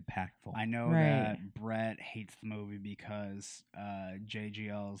 and impactful. I know Right. that Brett hates the movie because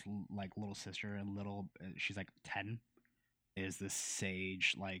JGL's like little sister and she's like 10, is this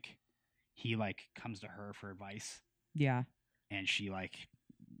sage. Like, he like comes to her for advice, Yeah. and she like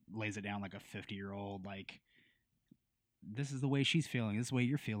lays it down like a 50-year-old, like, this is the way she's feeling, this is the way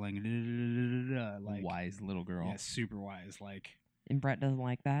you're feeling, like, Wise little girl. yeah, super wise, like, And Brett doesn't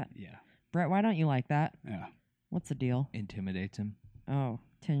like that. yeah, Brett, why don't you like that? yeah. What's the deal? Intimidates him. Oh,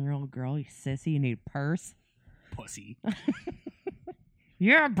 10-year-old girl, you sissy, you need a purse. Pussy.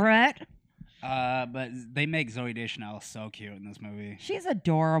 Yeah, Brett. But they make Zooey Deschanel so cute in this movie. She's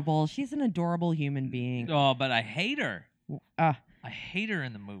adorable. She's an adorable human being. Oh, but I hate her. Uh, I hate her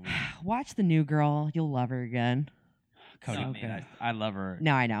in the movie. watch the new girl. You'll love her again. Cody, I mean, I love her.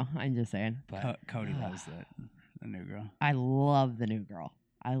 No, I know. I'm just saying. But Cody loves it. The New Girl. I love The New Girl.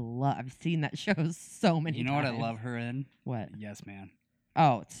 I've seen that show so many times. You know what I love her in? What? Yes, Man.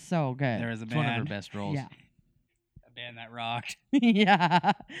 Oh, it's so good. There is a It's one of her band. best roles. Yeah. A band that rocked.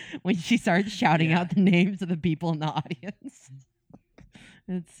 Yeah. When she starts shouting Yeah. out the names of the people in the audience.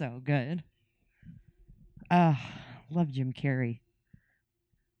 It's so good. Love Jim Carrey.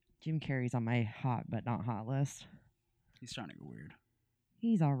 Jim Carrey's on my hot but not hot list. He's trying to go weird.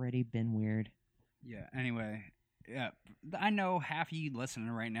 He's already been weird. Yeah. Anyway, yeah. I know half of you listening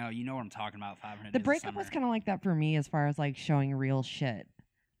right now, you know what I'm talking about. 500 The Days of breakup was Summer. kind of like that for me as far as like showing real shit.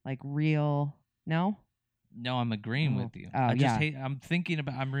 Like real. No? No, I'm agreeing Oh. with you. Oh, I just yeah. hate.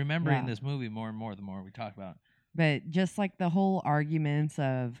 I'm remembering Yeah. this movie more and more the more we talk about it. But just like the whole arguments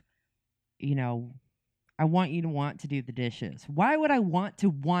of, you know, I want you to want to do the dishes. Why would I want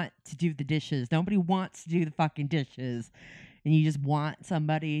to do the dishes? Nobody wants to do the fucking dishes. And you just want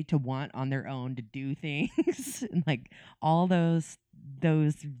somebody to want on their own to do things. And like all those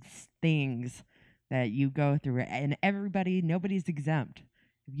things that you go through. And nobody's exempt.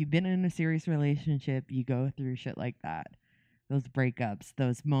 If you've been in a serious relationship, you go through shit like that. Those breakups,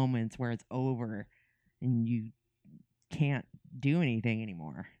 those moments where it's over and you can't do anything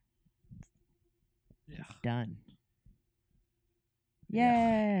anymore. Yeah. It's done.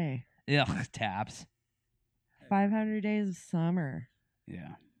 Yeah. Yay. Ugh, taps. 500 Days of Summer.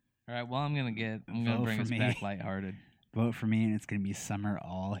 Yeah. All right. Well, I'm gonna Vote bring for us me. back lighthearted. Vote for me, and it's gonna be summer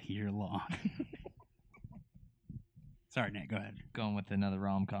all year long. Sorry, Nate. Go ahead. Going with another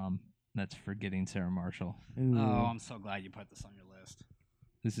rom-com. That's Forgetting Sarah Marshall. Ooh. Oh, I'm so glad you put this on your list.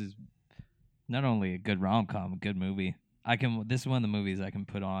 This is not only a good rom-com, a good movie. This is one of the movies I can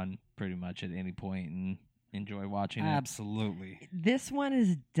put on pretty much at any point and enjoy watching it. Absolutely. This one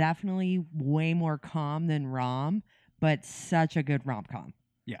is definitely way more calm than rom, but such a good rom-com.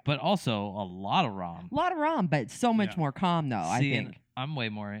 But also a lot of rom. A lot of rom, but so much Yeah. more calm though, I See, and think. I'm way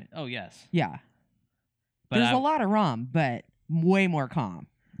more. Oh yes, Yeah. but There's I- a lot of rom, but way more calm.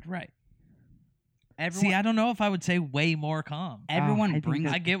 right. Everyone, See, I don't know if I would say way more calm. everyone I think brings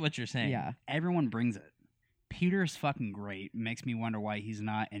that- I get what you're saying. Yeah. everyone brings it. Peter's fucking great. Makes me wonder why he's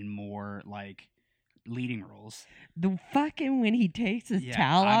not in more like leading roles. The fucking when he takes his Yeah,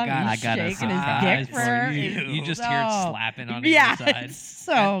 towel I off got and I he's got a shaking his surprise dick for for her. you. It's You just hear it so- slapping on yeah, either side. it's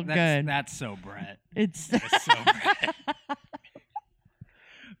so That's, good. That's so Brett. It's That's so Brett.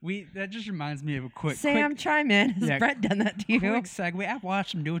 That just reminds me of a quick Sam, chime in. Has Yeah, Brett done that to you? quick segue. I've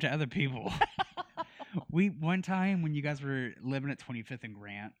watched him do it to other people. One time when you guys were living at 25th and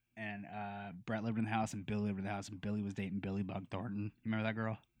Grant, and Brett lived in the house and Billy lived in the house, and Billy was dating Billy Bug Thornton. You remember that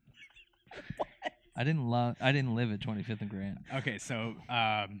girl? I didn't live at 25th and Grant. Okay, so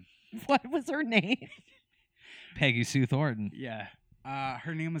What was her name? Peggy Sue Thornton. yeah,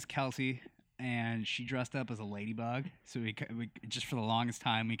 her name was Kelsey, and she dressed up as a ladybug. So we just for the longest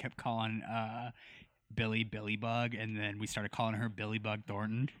time we kept calling Billy Bug, and then we started calling her Billy Bug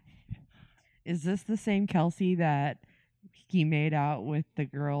Thornton. Is this the same Kelsey that he made out with the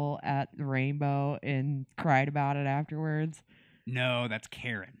girl at the Rainbow and cried about it afterwards? No, that's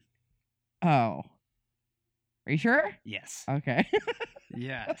Karen. Oh. Are you sure? Yes. Okay.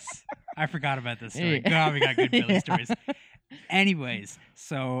 Yes. I forgot about this story. Yeah. God, we got good Billy Yeah. stories. Anyways,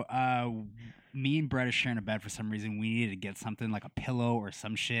 so me and Brett are sharing a bed for some reason. We needed to get something like a pillow or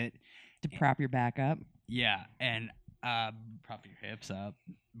some shit. To prop your back up. Yeah, and Prop your hips up.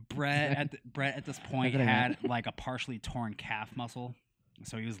 Brett at this point That's what I had meant. like a partially torn calf muscle,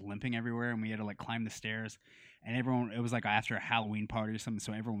 so he was limping everywhere, and we had to like climb the stairs. And everyone, it was like after a Halloween party or something,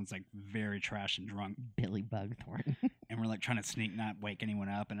 so everyone was like very trashed and drunk, Billy Bugthorn. and we're like trying to sneak, not wake anyone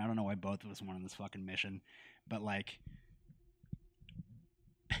up. And I don't know why both of us went on this fucking mission, but like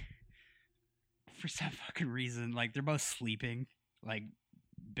for some fucking reason, like they're both sleeping, like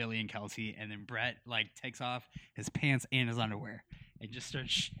Billy and Kelsey, and then Brett like takes off his pants and his underwear and just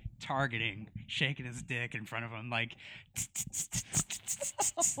starts shaking his dick in front of him, like.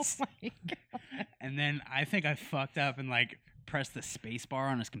 Oh my God. And then I think I fucked up and like pressed the space bar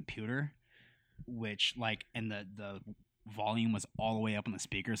on his computer, which like, and the volume was all the way up on the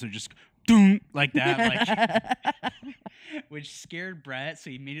speaker, so just doom like that, like, which scared Brett. So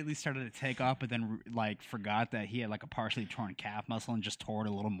he immediately started to take off, but then like forgot that he had like a partially torn calf muscle and just tore it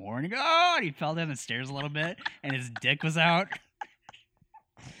a little more. And and he fell down the stairs a little bit, and his dick was out.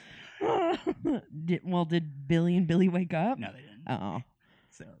 Did Billy and Billy wake up? No, they didn't. Oh.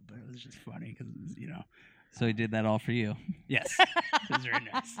 So, but it was just funny because So he did that all for you. yes, it was very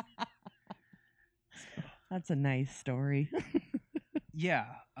nice. That's a nice story. Yeah.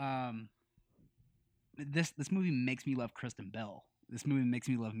 This movie makes me love Kristen Bell. This movie makes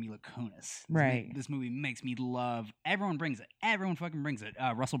me love Mila Kunis. Right. This movie makes me love. Everyone brings it. Everyone fucking brings it.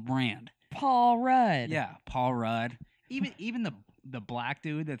 Russell Brand. Paul Rudd. Yeah, Paul Rudd. Even the black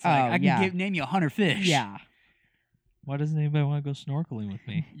dude that's Oh, like, I yeah. can name you 100 fish. Yeah. Why doesn't anybody want to go snorkeling with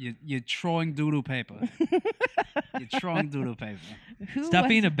me? You're throwing doodle paper. You're throwing doodle paper. Stop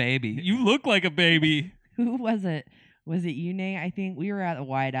being a baby. You look like a baby. Who was it? Was it you, Nate? I think we were at the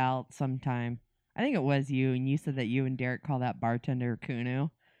White Out sometime. I think it was you, and you said that you and Derek call that bartender Kunu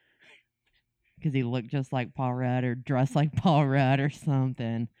because he looked just like Paul Rudd or dressed like Paul Rudd or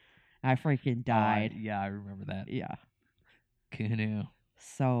something. I freaking died. Yeah, I remember that. Yeah, Canoe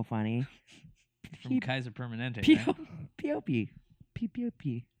so funny. from Kaiser Permanente. P- Right? P.O.P.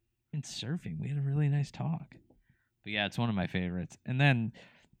 P.P.O.P. And surfing, we had a really nice talk. But yeah, it's one of my favorites. And then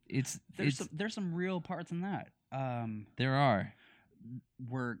There's some real parts in that. there are.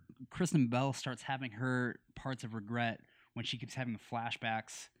 Where Kristen Bell starts having her parts of regret when she keeps having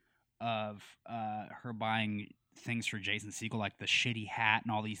flashbacks of her buying things for Jason Segel, like the shitty hat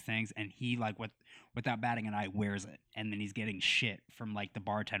and all these things, and he like without batting an eye wears it, and then he's getting shit from like the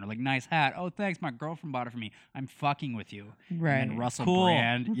bartender, like nice hat, oh thanks, my girlfriend bought it for me, I'm fucking with you, Right. And then Russell Cool.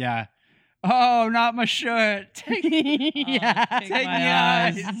 Brand, yeah, oh not my shirt, take Yeah. Take Take my the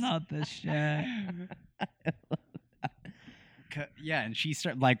eyes, eyes. not the shit. Yeah, and she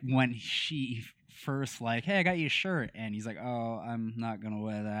started like when she first like, hey, I got you a shirt, and he's like, oh, I'm not gonna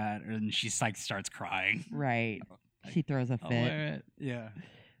wear that, and she's like starts crying. Right. She throws a I'll fit. wear it. Yeah,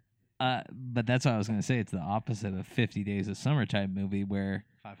 But that's what I was gonna say. It's the opposite of 50 Days of Summer type movie where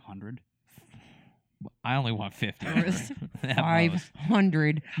 500. I only want 50. There was At most.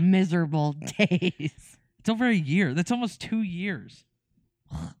 500 miserable days. It's over a year. That's almost 2 years.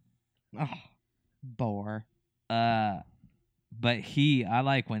 Oh, bore. But I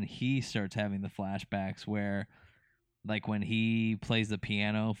like when he starts having the flashbacks where, like, when he plays the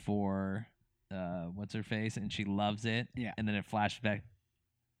piano for what's her face, and she loves it. Yeah. And then it flashes back.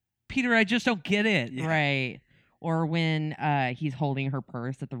 Peter, I just don't get it. Yeah. Right. Or when he's holding her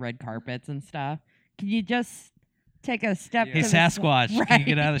purse at the red carpets and stuff. Can you just take a step Yeah. to Hey, the s- Sasquatch, can you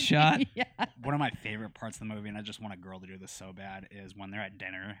get out of the shot? yeah. One of my favorite parts of the movie, and I just want a girl to do this so bad, is when they're at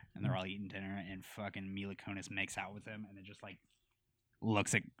dinner and they're all eating dinner, and fucking Mila Kunis makes out with him, and it just like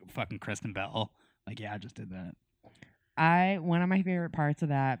looks at fucking Kristen Bell, like, yeah, I just did that. One of my favorite parts of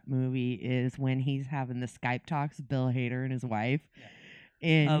that movie is when he's having the Skype talks with Bill Hader and his wife.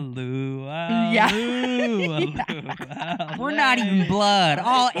 And Aloo, Yeah. aloo, Yeah. aloo, We're not even blood.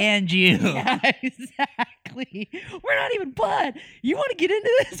 I'll end you. yeah, exactly. We're not even blood. You want to get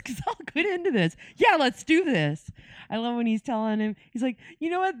into this? Because I'll get into this. Yeah, let's do this. I love when he's telling him, he's like,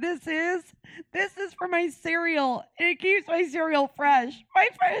 you know what this is? This is for my cereal. And it keeps my cereal fresh. My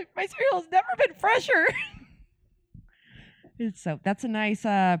cereal's never been fresher. That's a nice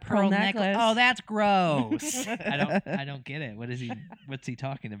pearl necklace. Oh, that's gross. I don't get it. What's he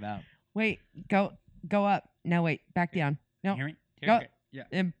talking about? Wait, go up. No, wait, back down. No, Hear me? Go- Yeah.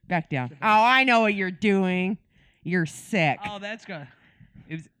 and back down. Oh, I know what you're doing. You're sick. Oh, that's good.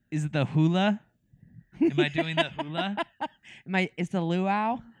 Is it the hula? Am I doing the hula? Is the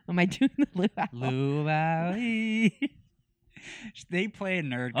luau? Am I doing the luau? Luau. They play a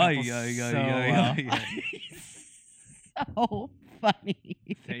nerd Oh, couple yeah, yeah, so yeah, well. yeah. So funny.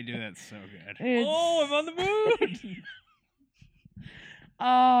 They do that so good. It's- Oh, I'm on the moon. Oh,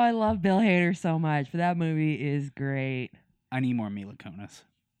 I love Bill Hader so much, but that movie is great. I need more Mila Kunis.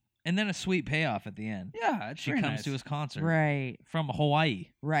 And then a sweet payoff at the end. Yeah, She comes to his concert Right, from Hawaii.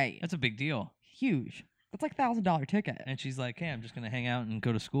 right. That's a big deal. Huge. That's like $1,000 ticket. And she's like, hey, I'm just going to hang out and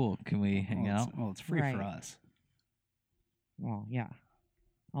go to school. Can we hang out? Well, it's free for Right. us. Well, yeah.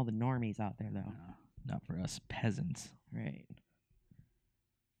 All the normies out there, though. Not for us peasants. Right.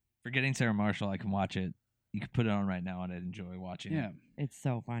 Forgetting Sarah Marshall, I can watch it. You can put it on right now and I'd enjoy watching Yeah. it. It's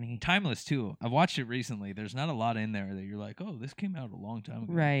so funny. Timeless, too. I've watched it recently. There's not a lot in there that you're like, oh, this came out a long time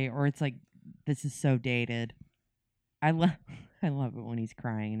ago. Right. Or it's like, this is so dated. I love it when he's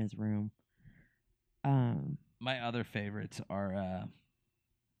crying in his room. My other favorites are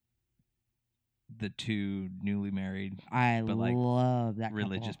the two newly married. I But, like, love that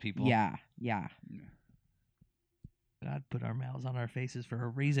religious couple. people? Yeah, yeah. God put our mouths on our faces for a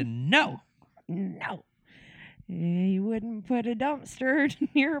reason. No! No. You wouldn't put a dumpster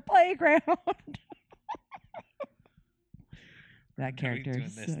near a playground. That character doing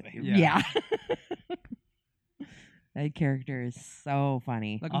is this so, thing. yeah. That character is so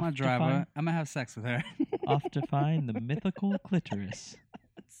funny. Look Off at my to driver. find- I'm gonna have sex with her. Off to find the mythical clitoris.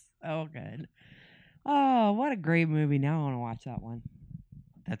 It's so good. Oh, what a great movie. Now I want to watch that one.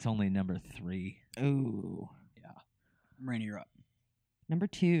 That's only number 3. Ooh. Rainy, you're up. Number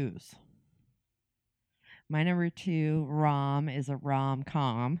 2s. My number 2 rom is a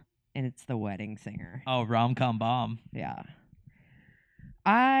rom-com, and it's The Wedding Singer. Oh, rom-com bomb. Yeah.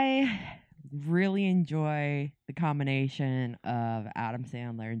 I really enjoy the combination of Adam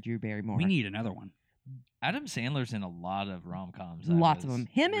Sandler and Drew Barrymore. We need another one. Adam Sandler's in a lot of rom-coms. Lots of them.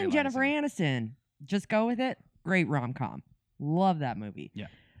 Him and Jennifer Aniston. Just go with it. Great rom-com. Love that movie. Yeah.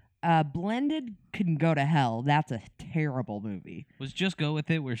 Blended Can Go to Hell. That's a terrible movie. Was Just Go With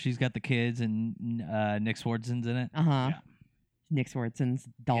It, where she's got the kids and Nick Swardson's in it. Uh-huh. Yeah. Nick Swardson's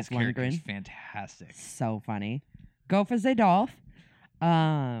Dolph His character's Lundgren. fantastic. So funny. Go for Dolph.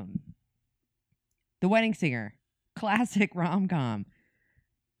 The Wedding Singer. Classic rom-com.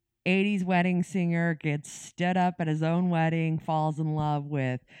 80s wedding singer gets stood up at his own wedding, falls in love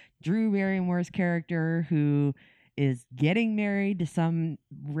with Drew Barrymore's character, who is getting married to some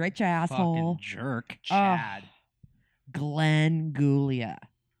rich asshole. Fucking jerk. Chad. Glenn Guglia.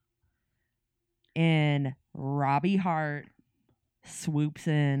 And Robbie Hart swoops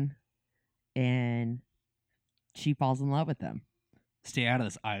in and she falls in love with him. Stay out of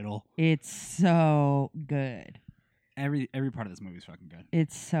this, Idol. It's so good. Every part of this movie is fucking good.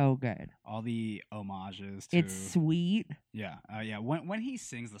 It's so good. All the homages to It's sweet. yeah. When he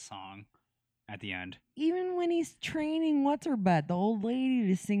sings the song at the end. Even when he's training what's her butt, the old lady,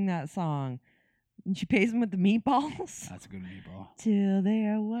 to sing that song. And she pays him with the meatballs. That's a good meatball. Till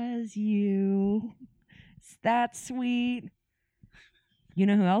there was you. It's that sweet. You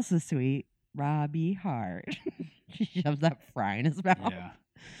know who else is sweet? Robbie Hart. She shoves that fry in his mouth. Yeah.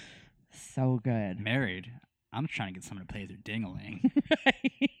 So good. Married. I'm trying to get someone to play their ding-a-ling.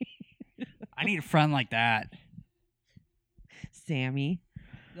 I need a friend like that. Sammy.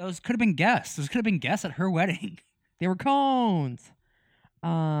 Those could have been guests. Those could have been guests at her wedding. They were cones.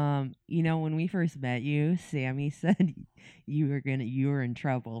 When we first met you, Sammy said you were in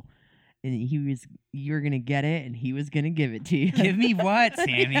trouble. And you were gonna get it, and he was gonna give it to you. Give me what,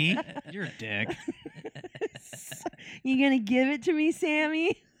 Sammy? You're a dick. You gonna give it to me,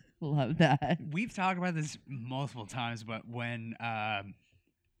 Sammy? Love that. We've talked about this multiple times, but when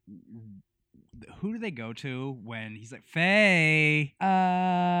who do they go to when he's like, Faye?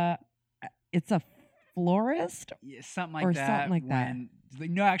 It's a florist. Yeah, something like Or that. something like that. when, like,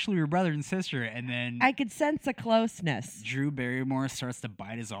 no, actually, we're brother and sister. And then I could sense a closeness. Drew Barrymore starts to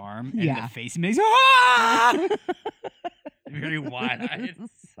bite his arm, and Yeah. the face he makes, ah! Very wide-eyed.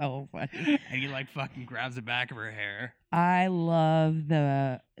 So funny. And he like fucking grabs the back of her hair. I love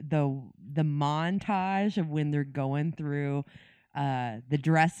the montage of when they're going through the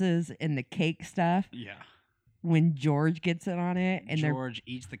dresses and the cake stuff. Yeah. When George gets it on it, and George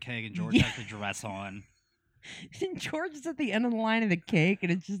eats the cake, and George Yeah. has the dress on. and George is at the end of the line of the cake,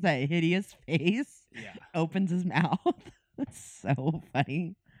 and it's just that hideous face. Yeah. Opens his mouth. It's so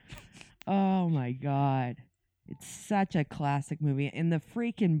funny. Oh my god. It's such a classic movie. And the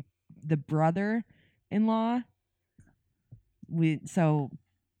brother-in-law, so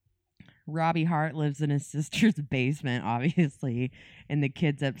Robbie Hart lives in his sister's basement, obviously, and the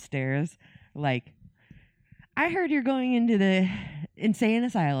kids upstairs. Like, I heard you're going into the insane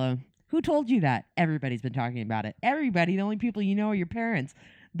asylum. Who told you that? Everybody's been talking about it. Everybody, the only people you know are your parents.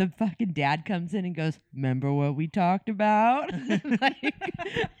 The fucking dad comes in and goes, "Remember what we talked about?" Like,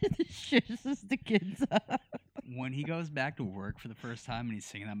 shits the kids up. When he goes back to work for the first time and he's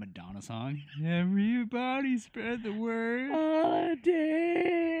singing that Madonna song, everybody spread the word.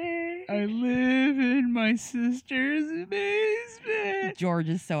 Holiday. I live in my sister's basement. George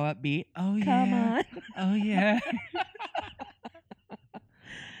is so upbeat. Oh Come on. Oh yeah.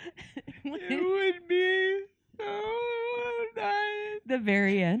 It would be so nice. The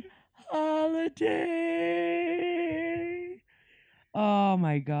very end. Holiday. Oh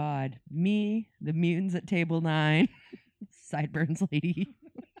my god. Me, the mutants at table 9, Sideburns lady.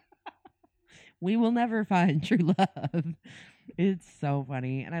 We will never find true love. It's so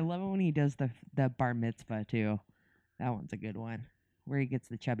funny. And I love it when he does the bar mitzvah too. That one's a good one. Where he gets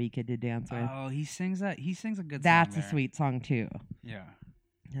the chubby kid to dance with. Oh, he sings that. He sings a good That's song a there. sweet song too. Yeah.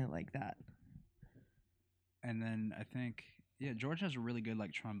 I like that. And then I think, yeah, George has a really good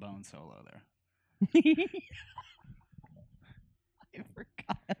like trombone solo there. I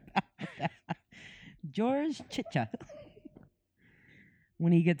forgot about that. George Chicha.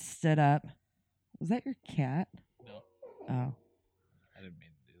 When he gets stood up. Was that your cat? No, Oh. I didn't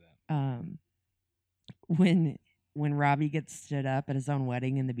mean to do that. When Robbie gets stood up at his own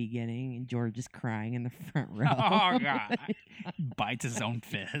wedding in the beginning and George is crying in the front row. Oh god. Bites his own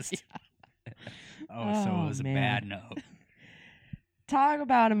fist. Oh, so Oh, it was man. a bad note. Talk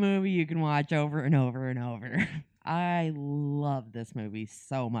about a movie you can watch over and over and over. I love this movie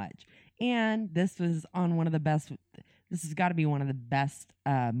so much. And this was on one of the best, this has got to be one of the best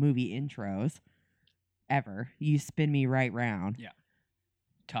movie intros ever. You Spin Me Right Round. Yeah.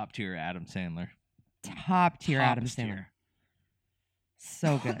 Top tier Adam Sandler. Top tier Adam Hottest Sandler. tier.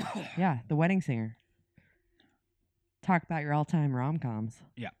 So good. Yeah, The Wedding Singer. Talk about your all-time rom-coms.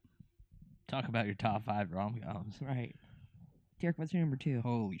 Talk about your top 5 rom-coms. Right. Derek, what's your number 2?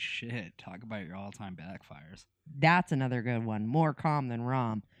 Holy shit. Talk about your all-time backfires. That's another good one. More calm than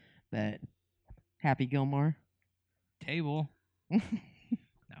rom, but Happy Gilmore. Table. It's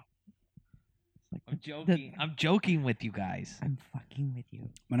like I'm joking. I'm joking with you guys. I'm fucking with you.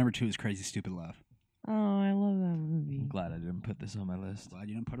 My number 2 is Crazy Stupid Love. Oh, I love that movie. I'm glad I didn't put this on my list. Glad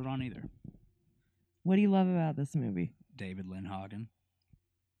you didn't put it on either. What do you love about this movie? David Lindhagen.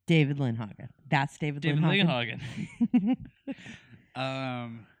 David Lindhagen. That's David David Lindhagen.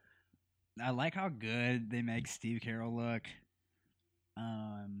 Lindhagen. I like how good they make Steve Carell look.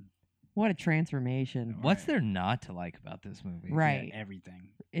 What a transformation. What's Right. there not to like about this movie? Right. Yeah, everything.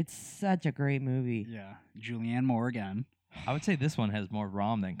 It's such a great movie. Yeah. Julianne Moore again. I would say this one has more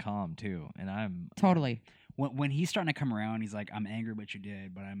rom than com too, and I'm Totally. When he's starting to come around, he's like, I'm angry at what you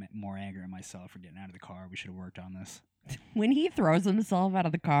did, but I'm more angry at myself for getting out of the car. We should have worked on this. When he throws himself out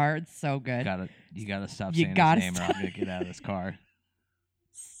of the car, it's so good. you gotta stop You saying gotta his name, or stop. I'm gonna get out of this car.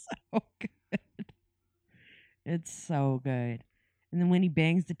 So good. It's so good. And then when he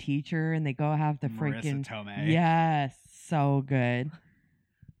bangs the teacher and they go have the freaking Marissa Tomei. Yes, so good.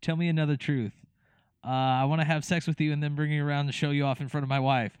 Tell me another truth. I want to have sex with you and then bring you around to show you off in front of my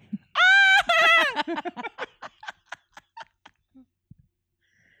wife.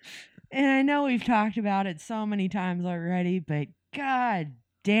 And I know we've talked about it so many times already, but god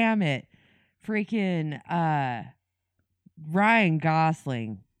damn it. Freaking Ryan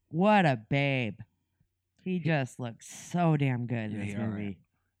Gosling. What a babe. He just looks so damn good in Yeah, this he alright. movie.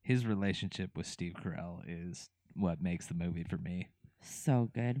 His relationship with Steve Carell is what makes the movie for me. So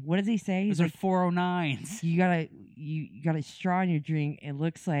good. What does he say? He's Those like, are 409s. you got a straw in your drink. It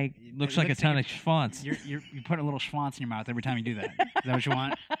looks like Looks like a ton of schwanz. You put a little schwanz in your mouth every time you do that. Is that what you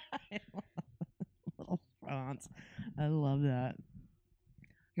want? little fonts. I love that.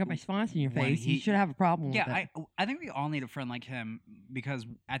 You got my fonts in your When face. You he- should have a problem Yeah, with it. I think we all need a friend like him because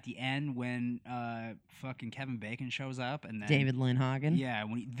at the end when fucking Kevin Bacon shows up and then David Lindhagen. yeah,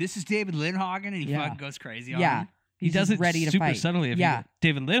 this is David Lindhagen and he Yeah. fucking goes crazy on Yeah. him. He He's does just it ready to super fight. subtly. Yeah.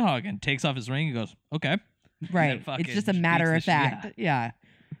 David Lindhagen takes off his ring and goes, okay. Right. fucking It's just a beats matter the of shit- fact. Yeah.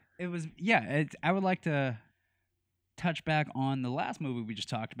 It was I would like to touch back on the last movie we just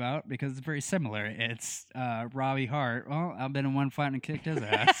talked about because it's very similar. It's Robbie Hart. Well, I've been in one fight and kicked his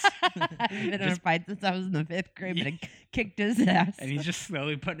ass. I've been in a Just- fight since I was in the 5th grade, but I kicked his ass. and he's just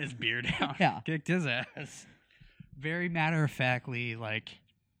slowly putting his beer down. Yeah. Kicked his ass. Very matter of factly, like,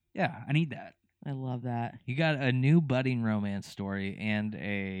 yeah, I need that. I love that. You got a new budding romance story and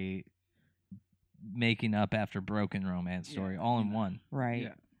a making up after broken romance story all in one. Right.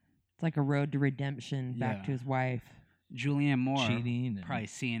 Yeah. It's like a road to redemption back Yeah. to his wife. Julianne Moore, Cheating. And probably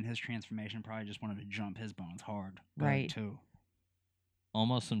seeing his transformation, probably just wanted to jump his bones hard. Right. Too.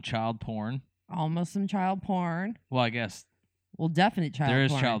 almost some child porn. Almost some child porn. Well, I guess Well, definite child there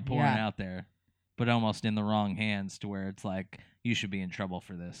is porn. child porn Yeah. out there, but almost in the wrong hands to where it's like, you should be in trouble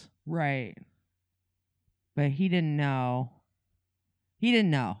for this. Right. But he didn't know. He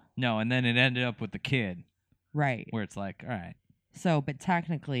didn't know. No, and then it ended up with the kid Right. where it's like, all right. So, but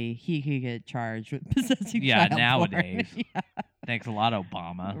technically, he could get charged with possessing Yeah, child nowadays. porn. Yeah. Thanks a lot,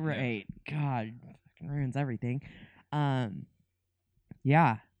 Obama. Right. God, fucking ruins everything.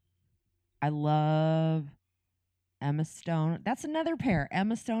 Yeah. I love Emma Stone. That's another pair.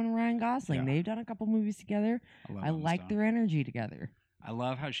 Emma Stone and Ryan Gosling. Yeah. They've done a couple movies together. love I Emma like Stone. their energy together. I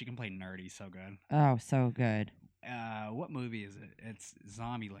love how she can play nerdy so good. Oh, so good. What movie is it? It's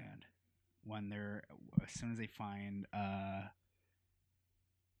Zombieland. When they're as soon as they find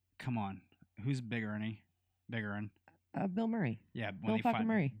come on, who's Big Ernie? Big Ern. Bill Murray. Yeah, Bill when they fucking find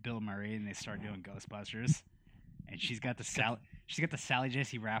Murray. Bill Murray and they start doing Ghostbusters, and she's got the Sally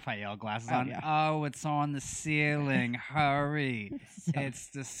Jesse Raphael glasses Oh, on. yeah. Oh, it's on the ceiling! Hurry! So- It's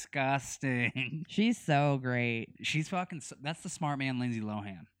disgusting. she's so great. She's fucking. That's the smart man, Lindsay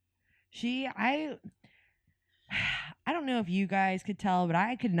Lohan. I don't know if you guys could tell, but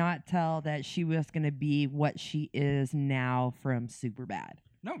I could not tell that she was going to be what she is now from Superbad.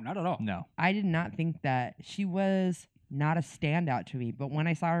 No, not at all. No. I did not think that she was not a standout to me. But when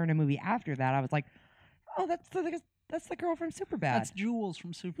I saw her in a movie after that, I was like, oh, that's the girl from Superbad. That's Jules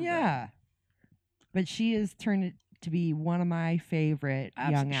from Superbad. Yeah. But she has turned it to be one of my favorite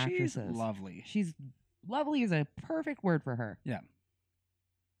young actresses. She's lovely. She's Lovely is a perfect word for her.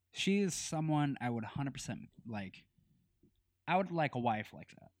 She is someone I would 100% like. I would like a wife like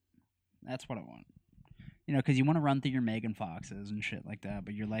that. That's what I want. You know, because you want to run through your Megan Foxes and shit like that,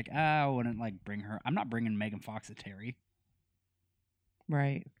 but you're like, I wouldn't like bring her. I'm not bringing Megan Fox to Terry.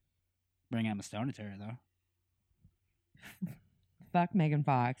 Right. Bring Emma Stone to Terry though. Fuck Megan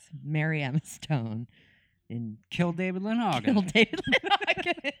Fox, marry Emma Stone, and Kill David Lynn kill David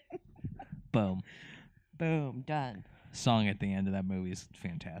Lynn. Boom. Boom. Done. Song at the end of that movie is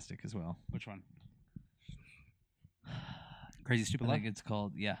fantastic as well. Which one? Crazy I Stupid Love. think it's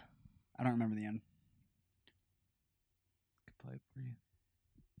called, yeah. I don't remember the end. Could play it for you.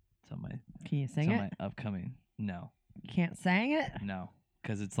 It's on my, Can you it's sing on it? my upcoming. No. You can't sing it? No.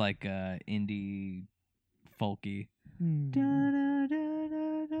 Because it's like indie folky. Hmm.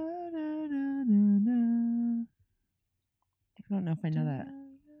 I don't know if I know that.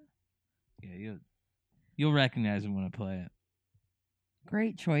 Yeah, you'll recognize it when I play it.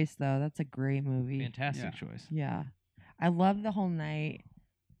 Great choice, though. That's a great movie. Fantastic choice. Yeah. I love the whole night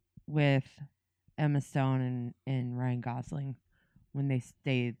with Emma Stone and Ryan Gosling when they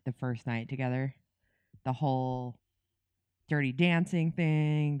stayed the first night together. The whole dirty dancing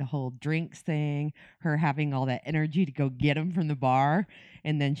thing, the whole drinks thing, her having all that energy to go get him from the bar,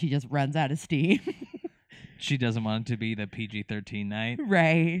 and then she just runs out of steam. She doesn't want it to be the PG-13 night.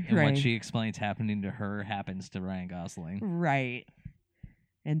 Right, And right. what she explains happening to her happens to Ryan Gosling. Right.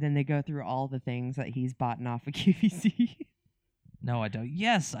 And then they go through all the things that he's bought off of QVC. No, I don't.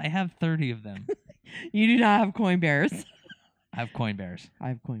 Yes, I have 30 of them. You do not have coin bears. I have coin bears. I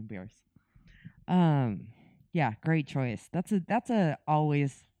have coin bears. Yeah, great choice. That's a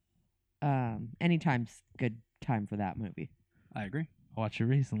always anytime's good time for that movie. I agree. I watched it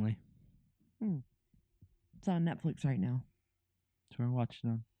recently. It's on Netflix right now. That's where I watched it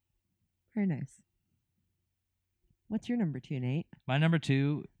on. Very nice. What's your number 2, Nate? My number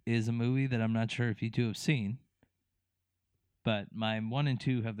 2 is a movie that I'm not sure if you two have seen, but my 1 and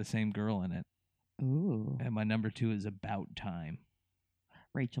 2 have the same girl in it. Ooh, And my number 2 is About Time.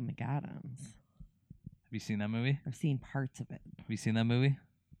 Rachel McAdams. Have you seen that movie? I've seen parts of it. Have you seen that movie?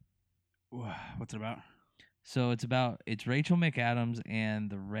 What's it about? So it's Rachel McAdams and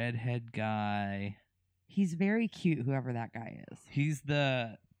the redhead guy. He's very cute, whoever that guy is. He's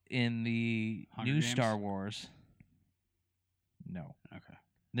in the Hunger new Games? Star Wars. No. Okay.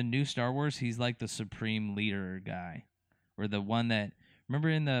 The new Star Wars, he's like the supreme leader guy. Or the one that, remember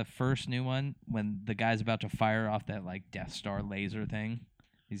in the first new one when the guy's about to fire off that like Death Star laser thing?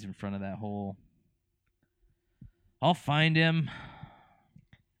 He's in front of that whole. I'll find him.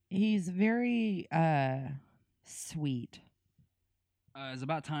 He's very sweet. It's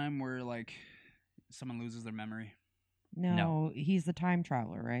about time where like someone loses their memory. No, he's the time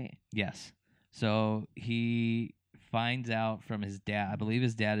traveler, right? Yes. So he finds out from his dad. I believe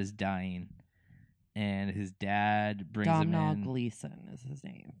his dad is dying. And his dad brings him Domhnall in. Gleeson is his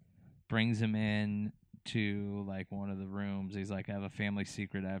name. Brings him in to like one of the rooms. He's like, I have a family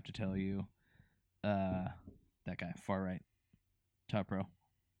secret I have to tell you. That guy, far right. Top row.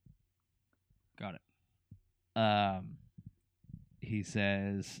 Got it. He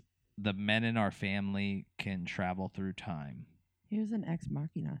says the men in our family can travel through time. He was an ex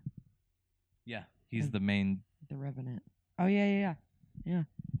machina, Yeah. He's Like- the main. the Revenant. Oh yeah.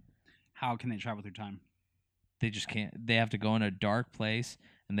 How can they travel through time? They just can't. They have to go in a dark place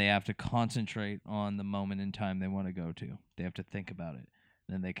and they have to concentrate on the moment in time they want to go to. They have to think about it.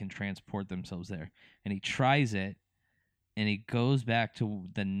 And then they can transport themselves there. And he tries it and he goes back to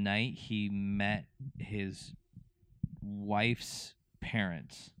the night he met his wife's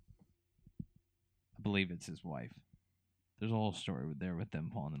parents. I believe it's his wife. There's a whole story there with them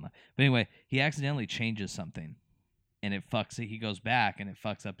falling in love. But anyway, he accidentally changes something. And it fucks it. He goes back and it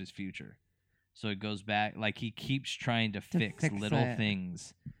fucks up his future. So it goes back. Like he keeps trying to fix little it.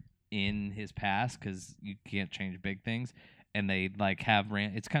 things in his past because you can't change big things. And they like have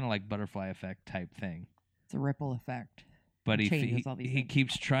it's kind of like butterfly effect type thing. It's a ripple effect. But It he changes all these things.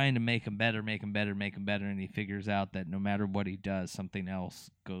 keeps trying to make him better, and he figures out that no matter what he does, something else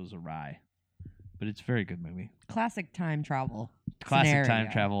goes awry. But it's a very good movie. Classic time travel. Classic time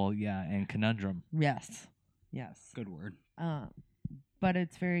scenario. travel, yeah, and conundrum. Yes. Good word. But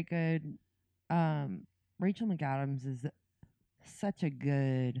it's very good. Rachel McAdams is such a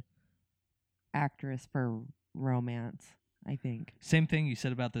good actress for romance, I think. Same thing you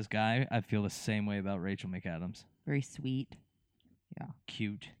said about this guy. I feel the same way about Rachel McAdams. Very sweet.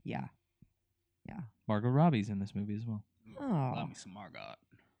 Cute. Yeah. Margot Robbie's in this movie as well. Oh, Love me some Margot.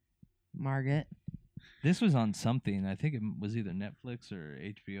 Margaret. This was on something. I think it was either Netflix or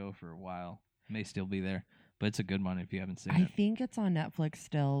HBO for a while. May still be there, but it's a good one if you haven't seen I it. think it's on Netflix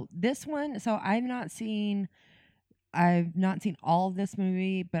still. This one, so I've not seen all of this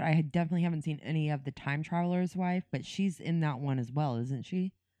movie, but I definitely haven't seen any of the Time Traveler's Wife, but she's in that one as well, isn't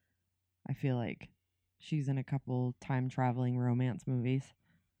she? I feel like she's in a couple time traveling romance movies,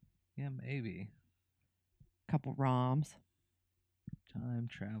 Yeah, maybe. couple roms. Time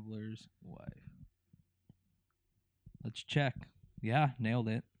Traveler's Wife. Let's check. Yeah, nailed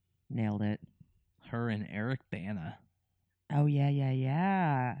it. Nailed it. Her and Eric Bana. Oh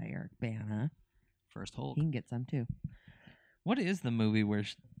yeah. Eric Bana. First Hulk. He can get some too. What is the movie where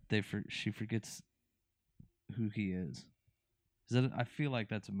she forgets who he is? Is that? I feel like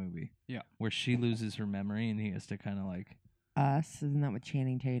that's a movie. Yeah. Where she loses her memory and he has to kind of like. Us, isn't that with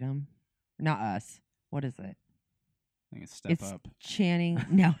Channing Tatum? Not Us. What is it? I think it's Step It's Up. Channing.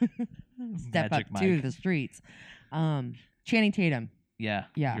 No, Step Magic Up to Mike. the streets. Channing Tatum. Yeah.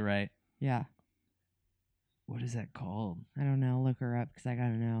 Yeah. You're right. Yeah, What is that called? I don't know. Look her up because I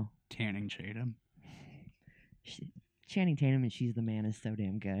gotta know. Tanning Tatum. Channing Tatum and She's the Man is so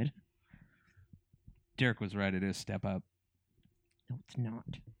damn good. Derek was right. It is Step Up. No, it's not.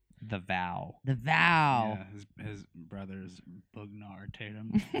 The Vow. The Vow. Yeah, his brother's Bugnar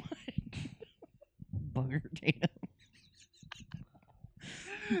Tatum. Booger Tatum.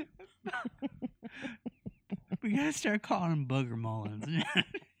 We gotta start calling him Booger Mullins.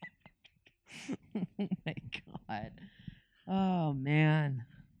 Oh my god. Oh man.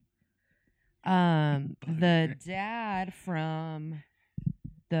 The Bugger. dad from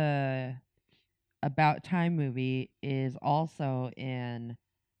the About Time movie is also in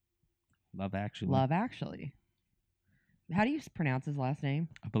Love Actually. Love Actually. How do you pronounce his last name?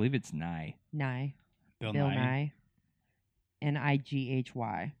 I believe it's Nye. Nye. Bill Bill Nye. Nye.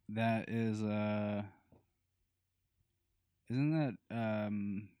 Nighy. That is isn't that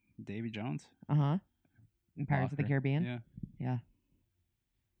Davy Jones? Uh-huh. In Pirates of the Walker. Caribbean. Yeah. Yeah.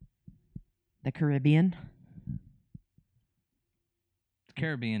 The Caribbean. It's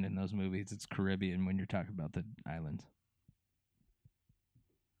Caribbean in those movies. It's Caribbean when you're talking about the islands.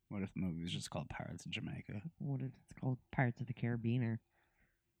 What if the movie was just called Pirates of Jamaica? What is it called? Pirates of the Caribbean.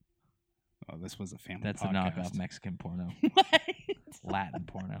 Oh, this was a family That's a podcast. knockoff Mexican porno. What? Latin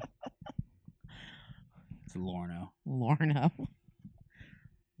porno. It's Lorno. Lorno.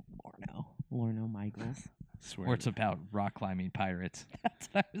 Lorno Michaels. Swear. Or it's about rock climbing pirates. That's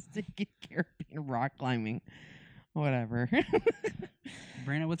what I was thinking. Caribbean rock climbing. Whatever.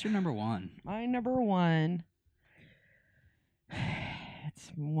 Brandon, what's your number one? My number one.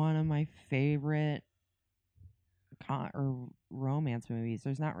 It's one of my favorite romance movies.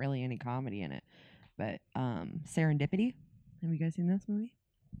 There's not really any comedy in it, but Serendipity. Have you guys seen this movie?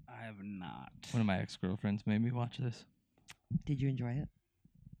 I have not. One of my ex-girlfriends made me watch this. Did you enjoy it?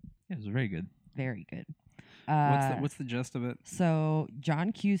 Yeah, it was very good. Very good. What's the gist of it? So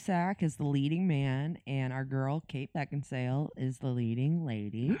John Cusack is the leading man, and our girl Kate Beckinsale is the leading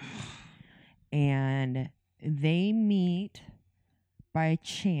lady, and they meet by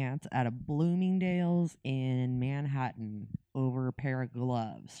chance at a Bloomingdale's in Manhattan over a pair of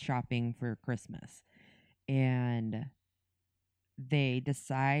gloves, shopping for Christmas, and they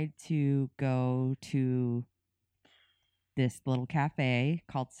decide to go to this little cafe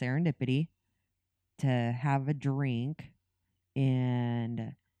called Serendipity to have a drink,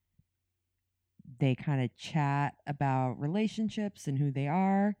 and they kind of chat about relationships and who they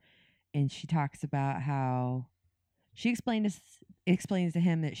are, and she talks about how she explains to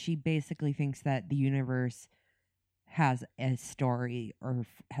him that she basically thinks that the universe has a story or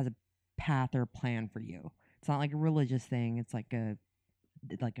has a path or plan for you. It's not like a religious thing, it's like a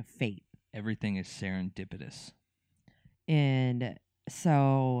fate. Everything is serendipitous. And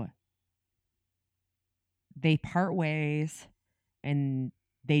so they part ways and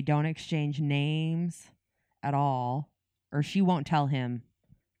they don't exchange names at all, or she won't tell him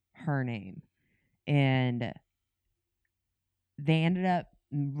her name. And they ended up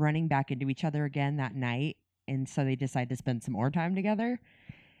running back into each other again that night. And so they decide to spend some more time together.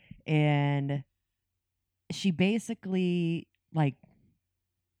 And she basically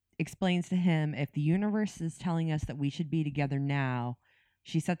explains to him, if the universe is telling us that we should be together now,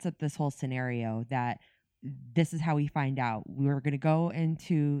 she sets up this whole scenario that this is how we find out. We're going to go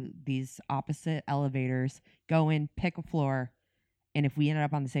into these opposite elevators, go in, pick a floor, and if we ended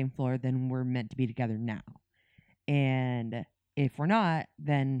up on the same floor, then we're meant to be together now. And if we're not,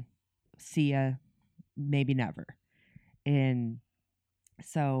 then see ya, maybe never. And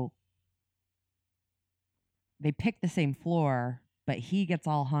so they pick the same floor, but he gets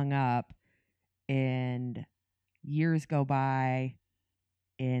all hung up, and years go by,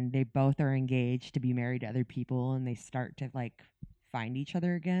 and they both are engaged to be married to other people, and they start to like find each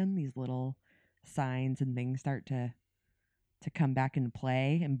other again. These little signs and things start to come back into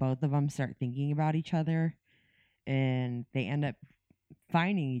play, and both of them start thinking about each other, and they end up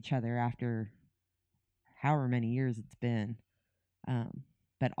finding each other after however many years it's been.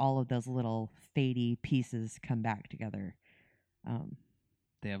 But all of those little fadey pieces come back together.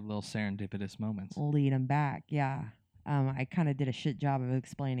 They have little serendipitous moments. Lead them back. Yeah. I kind of did a shit job of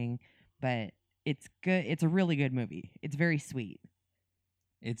explaining, but it's good. It's a really good movie. It's very sweet.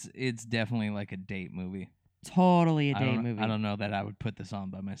 It's definitely like a date movie. Totally a date movie. I don't know that I would put this on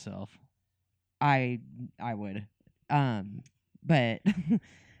by myself. I would. But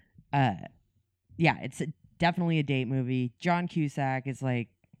yeah, it's definitely a date movie. John Cusack is like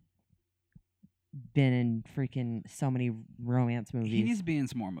been in freaking so many romance movies. He needs to be in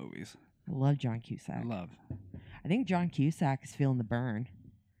some more movies. I love John Cusack. I think John Cusack is feeling the burn.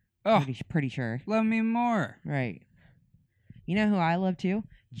 Oh, Pretty sure. love me more. Right. You know who I love too?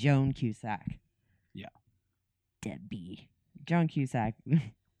 Joan Cusack. Yeah. Debbie. Joan Cusack.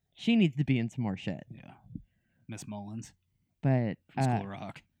 She needs to be in some more shit. Yeah. Miss Mullins But from School of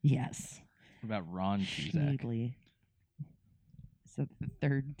Rock. yes. What about Ron Cusack? Shadley. So the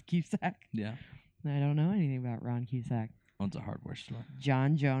third Cusack. Yeah. I don't know anything about Ron Cusack. Owns a hardware store.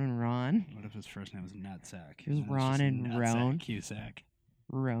 John, Joan, and Ron. What if his first name was Nutsack? It was And Ron just and Nutsack Roan. Cusack.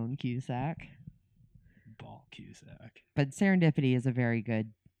 Roan Cusack. Ball Cusack. But Serendipity is a very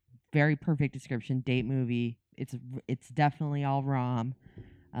good, very perfect description. Date movie. It's definitely all rom.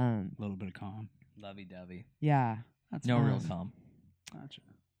 A little bit of calm. Lovey-dovey. Yeah. That's No real fun. calm. Gotcha.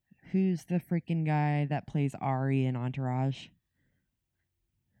 Who's the freaking guy that plays Ari in Entourage?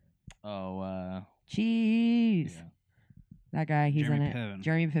 Oh, Jeez. yeah. That guy, he's Jeremy in it. Piven.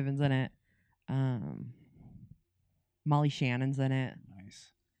 Jeremy Piven's in it. Molly Shannon's in it.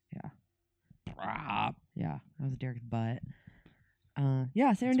 Nice. Prop. Yeah, that was Derek's butt.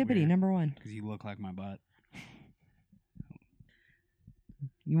 Yeah, Serendipity, weird. number one. Because you look like my butt.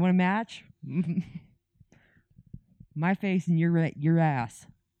 You want to match? My face and your ass.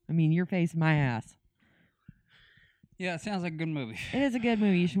 I mean, your face and my ass. Yeah, it sounds like a good movie. It is a good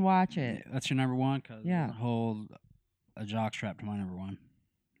movie. You should watch it. That's your number one? Because Yeah. hold a jockstrap to my number one.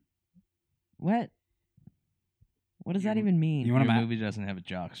 What? What does that You- even mean? you wanna Your ma- movie doesn't have a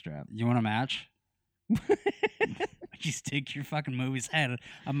jock strap. You want a match? You stick your fucking movie's head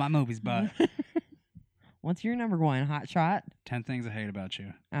on my movie's butt. What's your number one? Hot Shot? 10 Things I Hate About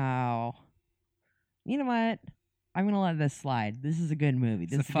You. Oh. You know what? I'm going to let this slide. This is a good movie.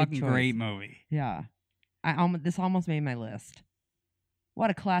 It's This a is good fucking choice. great movie. Yeah. This almost made my list.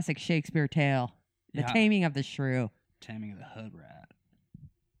 What a classic Shakespeare tale. The Yeah. Taming of the Shrew. Taming of the Hood Rat.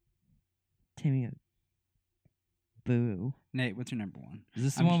 Taming of Boo. Nate, what's your number one? Is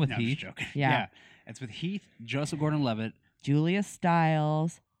this the I'm one just- with no, I'm just Heath? joking. Yeah. It's with Heath, Joseph Gordon-Levitt, Julia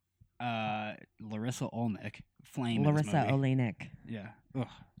Stiles. Larissa Olnick. Flame in this Larissa movie. Olenek. Yeah. Ugh.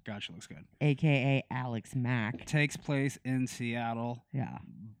 God, she looks good. A.K.A. Alex Mack. Takes place in Seattle, Yeah.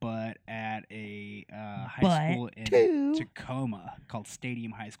 but at a high But school in two. Tacoma called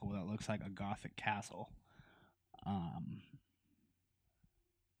Stadium High School that looks like a Gothic castle.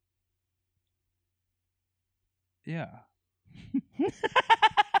 Yeah.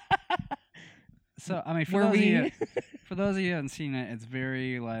 So I mean, for Were those, of we? you, for those of you who haven't seen it, it's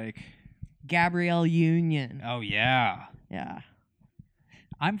very like, Gabrielle Union. oh yeah, Yeah.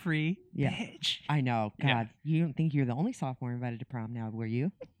 I'm free, Yeah. bitch. I know. God, Yeah. you don't think you're the only sophomore invited to prom now, were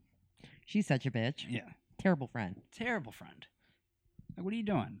you? She's such a bitch. Yeah, Terrible friend. terrible friend. Like, what are you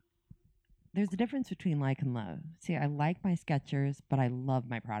doing? There's a difference between like and love. See, I like my Skechers, but I love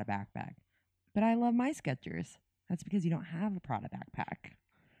my Prada backpack. But I love my Skechers. That's because you don't have a Prada backpack.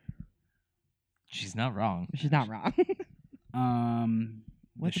 She's not wrong. She's not wrong.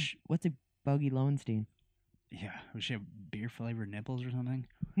 The sh- What's a Bogey Lowenstein? yeah, was she have beer flavored nipples or something?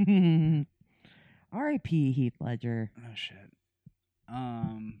 R.I.P. Heath Ledger. Oh shit.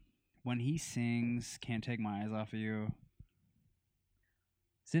 When he sings "Can't Take My Eyes Off of You,"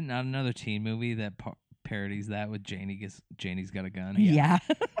 Is it not another teen movie that parodies that with Janie's got a gun? Yeah.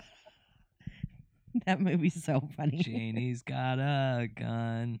 That movie's so funny. Janie's got a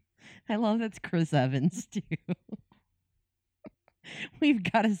gun. I love that's Chris Evans too. We've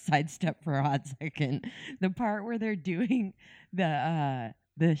got to sidestep for a hot second. The part where they're doing the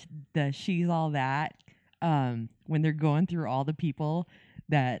she's all that when they're going through all the people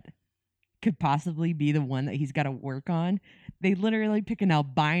that could possibly be the one that he's got to work on. They literally pick an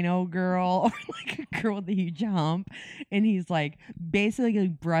albino girl or like a girl with a huge hump, and he's like basically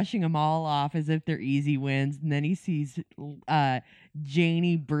brushing them all off as if they're easy wins. And then he sees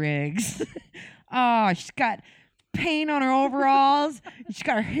Janie Briggs. Oh, she's got paint on her overalls. She's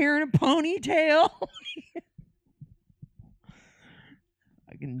got her hair in a ponytail.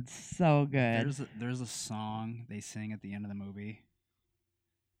 Fucking so good. There's a song they sing at the end of the movie.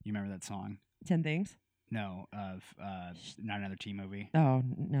 You remember that song? 10 Things? No, of not another teen movie. Oh,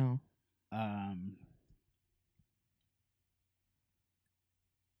 no.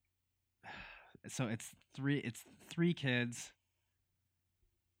 So it's three kids.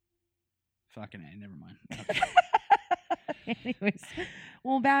 Fucking A, never mind. Okay. Anyways,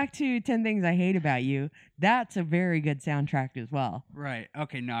 well, back to 10 Things I Hate About You. That's a very good soundtrack as well. Right.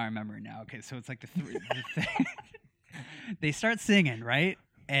 Okay, now I remember it now. Okay, so it's like the thing. They start singing, right?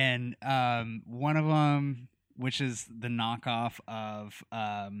 And one of them, which is the knockoff of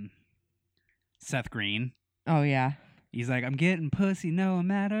Seth Green, Oh, yeah. he's like, I'm getting pussy no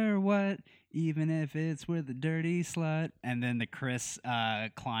matter what, even if it's with a dirty slut. And then the Chris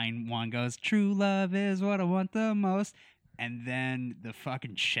Klein one goes, true love is what I want the most. And then the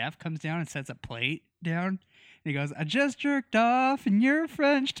fucking chef comes down and sets a plate down. And he goes, I just jerked off and you're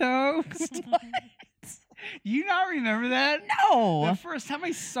French toast. What? You not remember that? No. The first time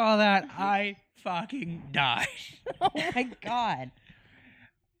I saw that, I fucking died. Oh, my God.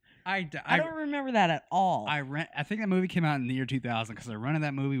 I don't remember that at all. I think that movie came out in the year 2000 because I rented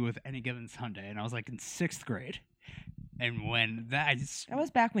that movie with Any Given Sunday, and I was like in 6th grade. And when that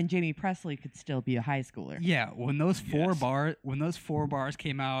was back when Jamie Presley could still be a high schooler. yeah, when those four Yes. bars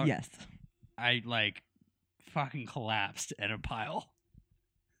came out, Yes. I like fucking collapsed in a pile.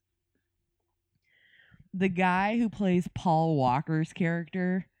 The guy who plays Paul Walker's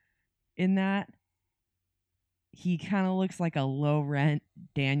character in that, he kind of looks like a low-rent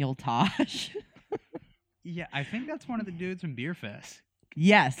Daniel Tosh. Yeah, I think that's one of the dudes from Beer Fest.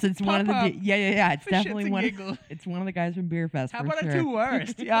 Yes, it's one of the Pop-up. yeah. It's For shits definitely and one. giggles. It's one of the guys from Beer Fest. How for about sure. the two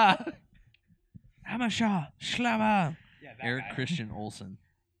worst? Yeah. Hamashaw, Schlama. Yeah, Eric Christian Olsen.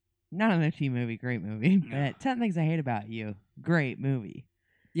 Not an FT movie, great movie. But 10 Things I Hate About You, great movie.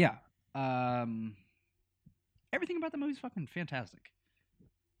 Yeah. Everything about the movie's fucking fantastic.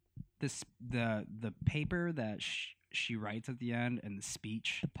 The paper that she writes at the end and the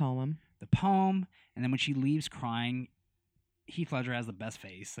speech, The poem. the poem, and then when she leaves crying, Heath Ledger has the best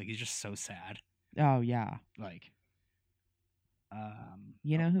face. Like he's just so sad. Oh yeah. Like,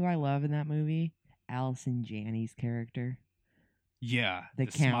 You know who I love in that movie? Allison Janney's character, yeah, the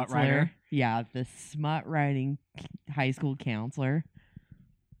smut counselor. writer. Yeah, the smut writing high school counselor.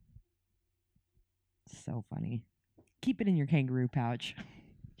 So funny. Keep it in your kangaroo pouch.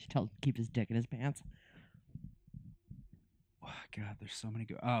 She tells him to keep his dick in his pants. Oh, God, there's so many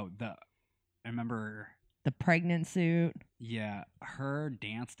good. I remember. The pregnant suit. Yeah, her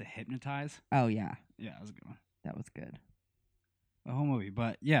dance to Hypnotize. Oh yeah, Yeah, that was a good one. that was good. The whole movie,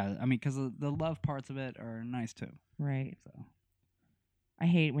 but yeah, I mean, because the love parts of it are nice too. Right. So I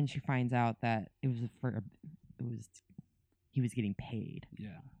hate when she finds out that he was getting paid.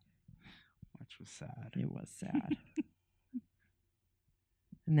 yeah, which was sad. It was sad.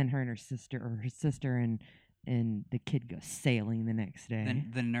 And then her sister and the kid go sailing the next day.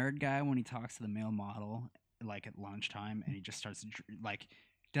 Then the nerd guy, when he talks to the male model, like at lunchtime, and he just starts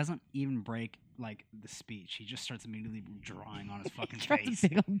doesn't even break like the speech. He just starts immediately drawing on his fucking He drops face, a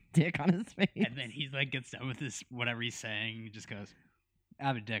big old dick on his face. and then he's like gets done with this whatever he's saying. He just goes, "I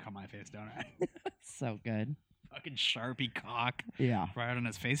have a dick on my face, don't I?" So good. Fucking Sharpie cock Yeah. right on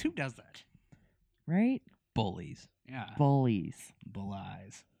his face. Who does that? Right? Bullies. Yeah, Bullies. bull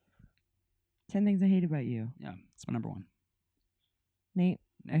eyes. 10 Things I Hate About You. Yeah, it's my number one. Nate,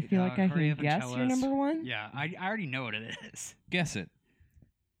 I feel like I hurry can up and guess tell your us. number one. Yeah, I already know what it is. Guess it.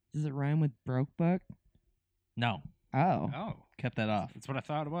 Does it rhyme with Broke Book? No. Oh. Oh, Kept that off. that's what I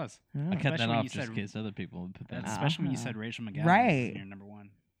thought it was. Oh. I kept Especially that when off you just in said- case other people would put that. That's on. especially when you Uh-huh. said Rachel McAdams Right. is your number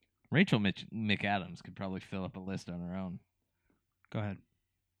one. Rachel McAdams could probably fill up a list on her own. Go ahead.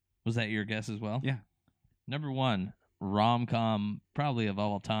 Was that your guess as well? Yeah. Number one, rom-com, probably of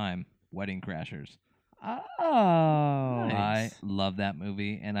all time, Wedding Crashers. Oh. I love that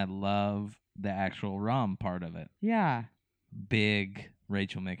movie, and I love the actual rom part of it. Yeah. Big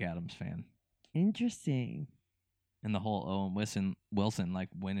Rachel McAdams fan. Interesting. And the whole Owen Wilson like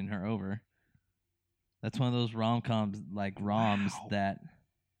winning her over. That's one of those rom-coms, like roms, Wow. that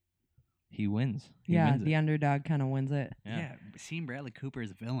he wins. He Yeah, wins the it. underdog kind of wins it. Yeah. Seeing Bradley Cooper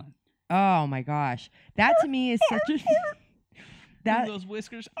as a villain. Oh my gosh. That to me is such a That that those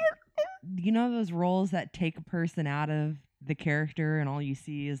whiskers. you know those roles that take a person out of the character and all you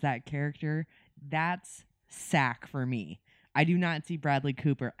see is that character? That's Sack for me. I do not see Bradley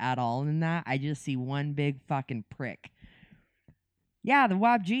Cooper at all in that. I just see one big fucking prick. Yeah, the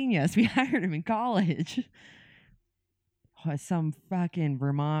WAP genius. We hired him in college. Some fucking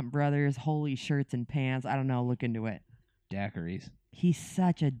Vermont Brothers holy shirts and pants. I don't know. Look into it. Daiquiris. He's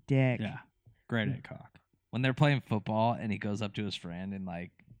such a dick. Yeah. Great at cock. When they're playing football and he goes up to his friend and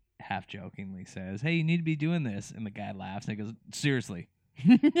like half jokingly says, "Hey, you need to be doing this," and the guy laughs and he goes, "Seriously,"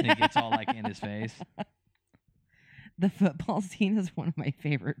 and he gets all like in his face. The football scene is one of my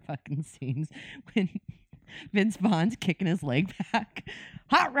favorite fucking scenes when Vince Vaughn's kicking his leg back.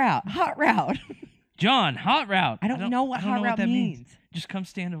 Hot route. John, hot route. I don't know what hot route that means. Just come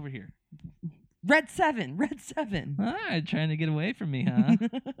stand over here. Red 7. Ah, trying to get away from me, huh?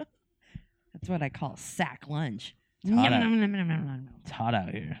 That's what I call sack lunch. It's hot out. It's hot out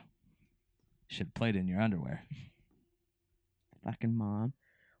here. Should have played in your underwear. Fucking mom.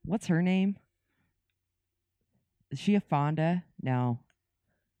 What's her name? Is she a Fonda? No.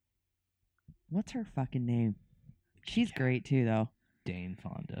 What's her fucking name? She's great too, though. Dane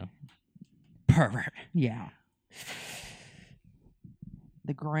Fonda. Pervert. Yeah.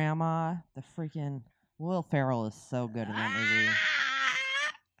 The grandma, the freaking Will Ferrell is so good in that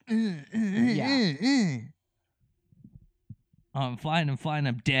movie. Yeah. Oh, I'm flying,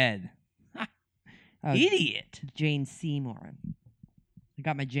 I'm dead. Oh, Idiot. Jane Seymour. I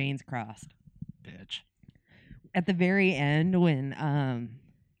got my Janes crossed. Bitch. At the very end, when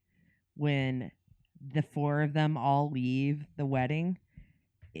the four of them all leave the wedding,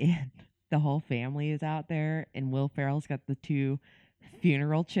 and the whole family is out there, and Will Ferrell's got the two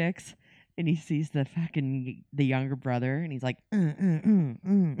funeral chicks, and he sees the younger brother, and he's like, the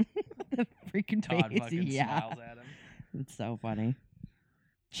freaking Todd face, fucking yeah, smiles at him. it's so funny.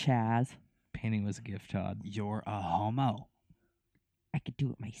 Chaz, Painting was a gift, Todd. You're a homo. I could do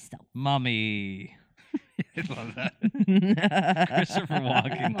it myself. Mommy. I love that. Christopher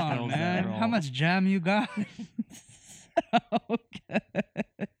Walken Come on, kills that man. role. How much jam you got? So good.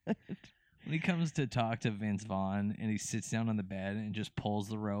 When he comes to talk to Vince Vaughn and he sits down on the bed and just pulls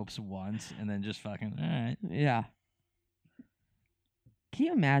the ropes once and then just fucking, all right. Yeah. Can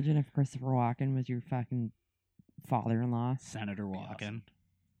you imagine if Christopher Walken was your fucking father-in-law? Senator Walken.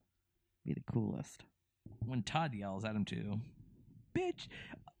 Be the coolest. When Todd yells at him too, "Bitch,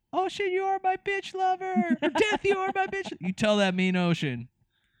 Ocean, you are my bitch lover. Or Death, you are my bitch." You tell that mean Ocean.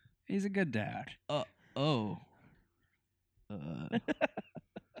 He's a good dad. Oh.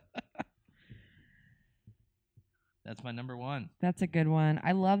 That's my number one. That's a good one.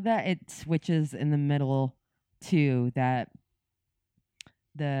 I love that it switches in the middle too, that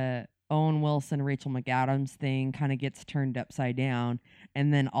the Owen Wilson, Rachel McAdams thing kind of gets turned upside down.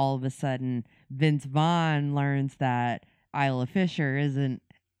 And then all of a sudden, Vince Vaughn learns that Isla Fisher isn't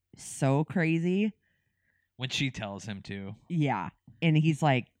so crazy. When she tells him to. Yeah. And he's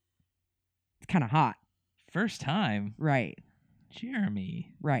like, it's kind of hot. First time. Right.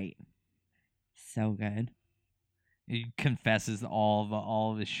 Jeremy. Right. So good. He confesses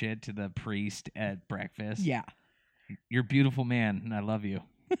all of his shit to the priest at breakfast. Yeah. You're a beautiful man, and I love you.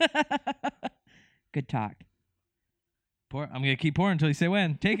 Good talk. Pour. I'm gonna keep pouring until you say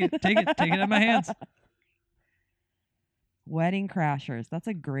when. Take it out of my hands. Wedding Crashers. That's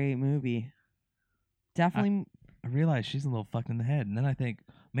a great movie. Definitely. I realize she's a little fucked in the head, and then I think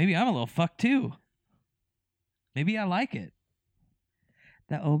maybe I'm a little fucked too. Maybe I like it.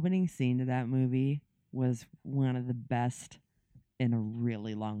 The opening scene to that movie was one of the best in a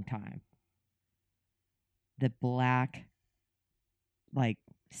really long time. The black,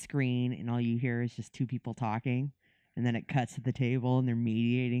 screen, and all you hear is just two people talking, and then it cuts to the table, and they're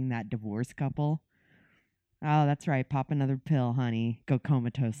mediating that divorce couple. Oh, that's right. Pop another pill, honey. Go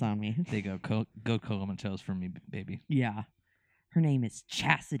comatose on me. They go comatose for me, baby. Yeah. Her name is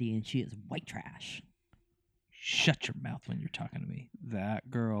Chastity, and she is white trash. Shut your mouth when you're talking to me. That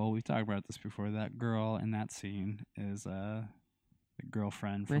girl, we've talked about this before. That girl in that scene is the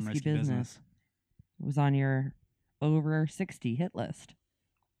girlfriend from Risky Risky Business. It was on your over 60 hit list.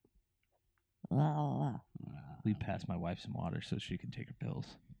 We passed my wife some water so she can take her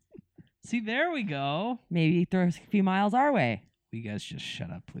pills. See, there we go. Maybe throw a few miles our way. You guys just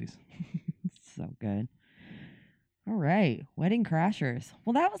shut up, please. So good. All right. Wedding Crashers.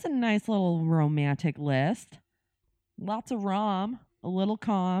 Well, that was a nice little romantic list. Lots of rom, a little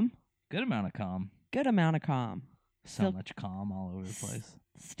calm, Good amount of calm. good amount of calm. So Still- much calm all over the place.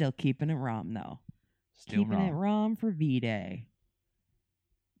 Still keeping it rom, though. Still Keeping wrong. it rom for V-Day.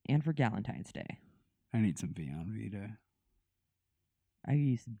 And for Valentine's Day. I need some V on V Day. I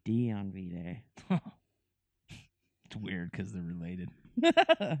used D on V-Day. It's weird because they're related.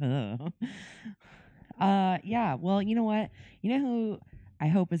 Yeah. Well, you know what? You know who I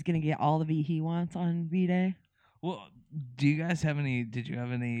hope is gonna get all the V he wants on V-Day? Well, do you guys have any? Did you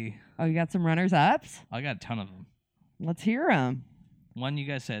have any? Oh, you got some runners ups? I got a ton of them. Let's hear them. One you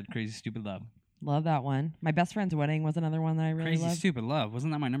guys said, Crazy Stupid Love. Love that one. My best friend's wedding was another one that I really Crazy loved. Stupid Love.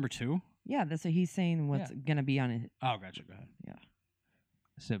 Wasn't that my number 2? Yeah, that's what he's saying. What's Yeah. gonna be on it? Oh, gotcha. Go ahead. I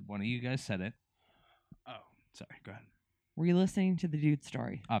said one of you guys said it. Oh, sorry. Go ahead. Were you listening to the dude's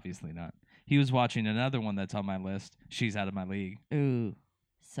story? Obviously not. He was watching another one that's on my list. She's Out of My League. Ooh,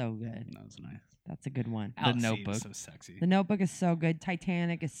 so good. That was nice. That's a good one. Alex Notebook. is so sexy. The Notebook is so good.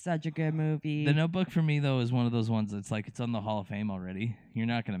 Titanic is such a good movie. The Notebook for me though is one of those ones that's like it's on the Hall of Fame already. You're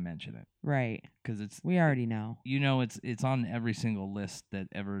not going to mention it Right. because it's We already know. it's on every single list that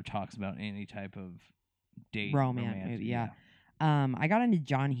ever talks about any type of date Romance movie, yeah. I got into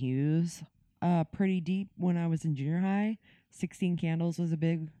John Hughes pretty deep when I was in junior high. 16 Candles was a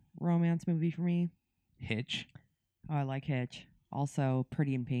big romance movie for me. Hitch. Oh, I like Hitch. Also,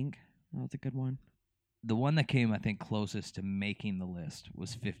 Pretty in Pink. That was a good one. The one that came I think closest to making the list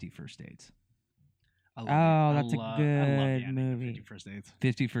was 50 First Dates. I love Oh, I that's a love good the ending of movie. 50 First Dates.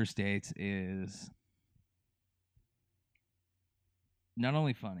 50 First Dates is not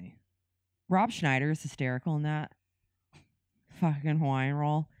only funny. Rob Schneider is hysterical in that fucking Hawaiian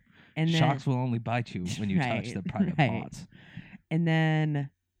roll. And then, Sharks will only bite you when you touch Right, their private right. parts. And then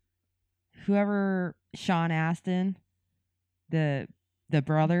whoever Sean Astin, the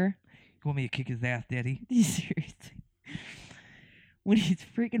brother. You want me to kick his ass, Daddy? Seriously. When he's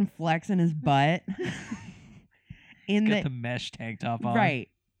freaking flexing his butt in Got the the mesh tank top on. right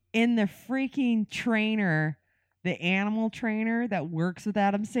in the freaking trainer, the animal trainer that works with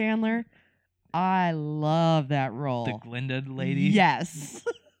Adam Sandler. I love that role. The Glinda lady. Yes.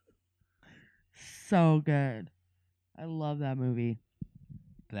 So good. I love that movie.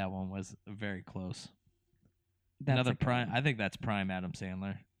 That one was very close. That's Another a good prime. one. I think that's prime Adam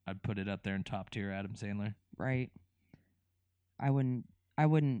Sandler. I'd put it up there in top tier Adam Sandler. Right. I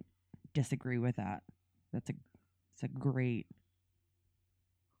wouldn't disagree with that. It's a great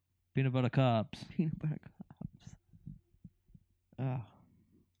Peanut butter cups. peanut butter cups. Oh,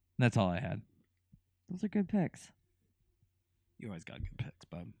 That's all I had. those are good picks. You always got good picks,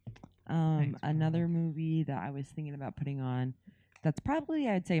 bub. Thanks, bro. Another movie that I was thinking about putting on, that's probably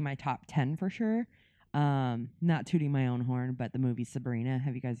I'd say my top 10 for sure. Not tooting my own horn, but the movie Sabrina.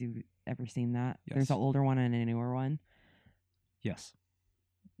 Have you guys ever seen that? There's Yes. an older one and a newer one. Yes.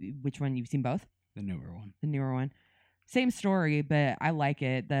 Which one? You've seen both? The newer one. The newer one. Same story, but I like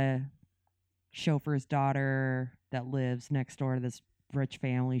it. The chauffeur's daughter that lives next door to this rich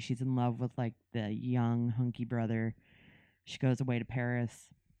family. She's in love with like the young hunky brother. She goes away to Paris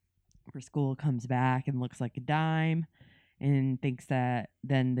for school, comes back and looks like a dime, and thinks that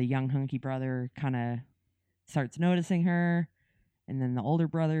then the young hunky brother kind of starts noticing her, and then the older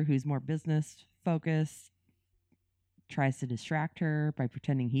brother, who's more business focused, tries to distract her by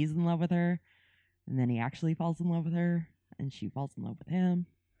pretending he's in love with her, and then he actually falls in love with her, and she falls in love with him.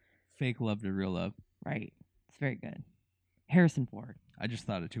 Fake love to real love. Right. It's very good. Harrison Ford. I just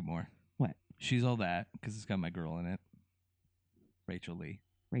thought of two more. What? She's All That because it's got my girl in it. Rachel Lee.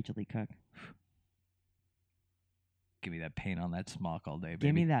 Rachel Lee Cook. Give me that paint on that smock all day, baby.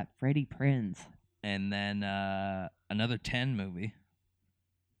 Give me that Freddie Prinze. And then another 10 movie.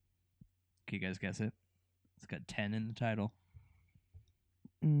 Can you guys guess it? It's got 10 in the title.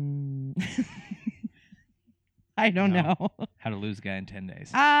 I don't No. know. How to Lose a Guy in 10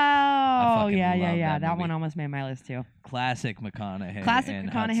 Days. Oh, fucking yeah. love That that one movie. almost made my list too. Classic McConaughey. Classic and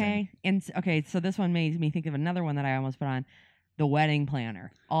McConaughey. Hudson. And okay, so this one made me think of another one that I almost put on. The Wedding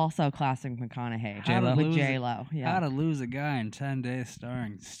Planner. Also classic McConaughey. J-Lo? With Lose it. J-Lo. How Yeah. to Lose a Guy in 10 Days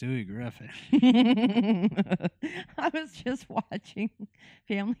starring Stewie Griffin. I was just watching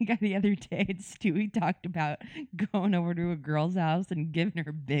Family Guy the other day, and Stewie talked about going over to a girl's house and giving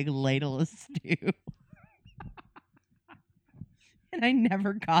her a big ladle of stew. And I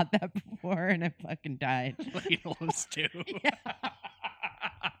never caught that before, and I fucking died. Ladle of stew.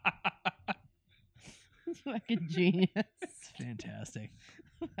 It's fucking genius. Fantastic.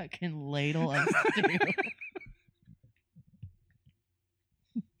 Fucking ladle of stew.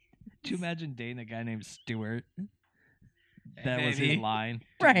 Could you imagine dating a guy named Stuart? That Hey, was his baby. line.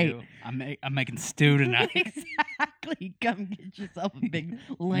 to Right. you. I'm making stew tonight. Exactly. Come get yourself a big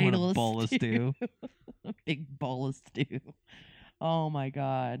Want a ladle bowl of stew? A big bowl of stew. Oh my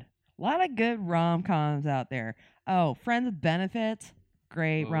god. A lot of good rom-coms out there. Oh, Friends with Benefits.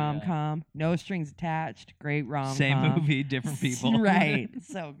 great Oh, yeah. rom com. No Strings Attached, great rom com. Same movie, different people. Right.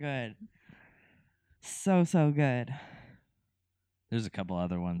 So good. So good. There's a couple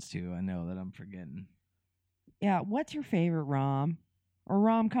other ones too. I know that I'm forgetting. Yeah. What's your favorite rom or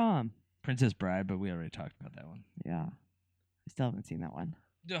rom com? Princess Bride, but we already talked about that one. Yeah. I still haven't seen that one.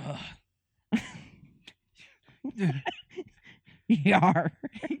 Ugh. Yar.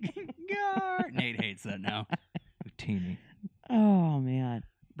 Nate hates that now. Teeny. Oh man.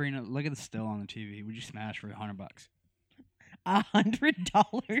 Brina, look at the still on the TV. Would you smash for $100?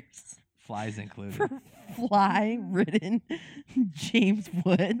 $100 Flies included. for fly-ridden James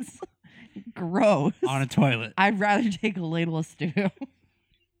Woods. Gross. On a toilet. I'd rather take a ladle of stew.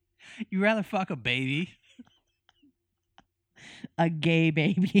 You rather fuck a baby? A gay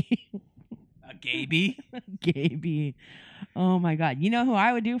baby. A gaby? Gaby. Oh my god. You know who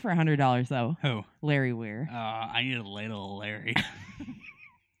I would do for $100 though? Who? Larry Weir. I need a ladle of Larry.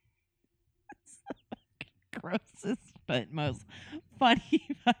 Grossest but most funny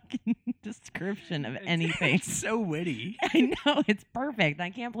fucking description of anything. It's so witty. I know, it's perfect. I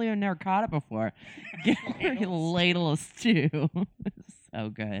can't believe I've never caught it before. Get a ladle of stew. It's so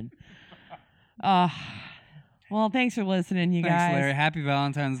good. Well, thanks for listening, you Thanks, guys. Larry. Happy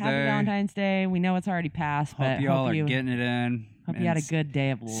Valentine's Happy Day. Valentine's Day. We know it's already passed, but Hope y'all are you, getting it in. hope and you had a good day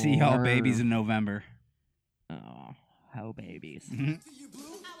of See y'all love. babies in November. Oh, ho babies. To you, Blue.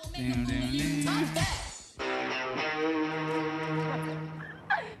 I will make a move and you top that.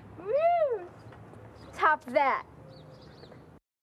 Woo! Top that.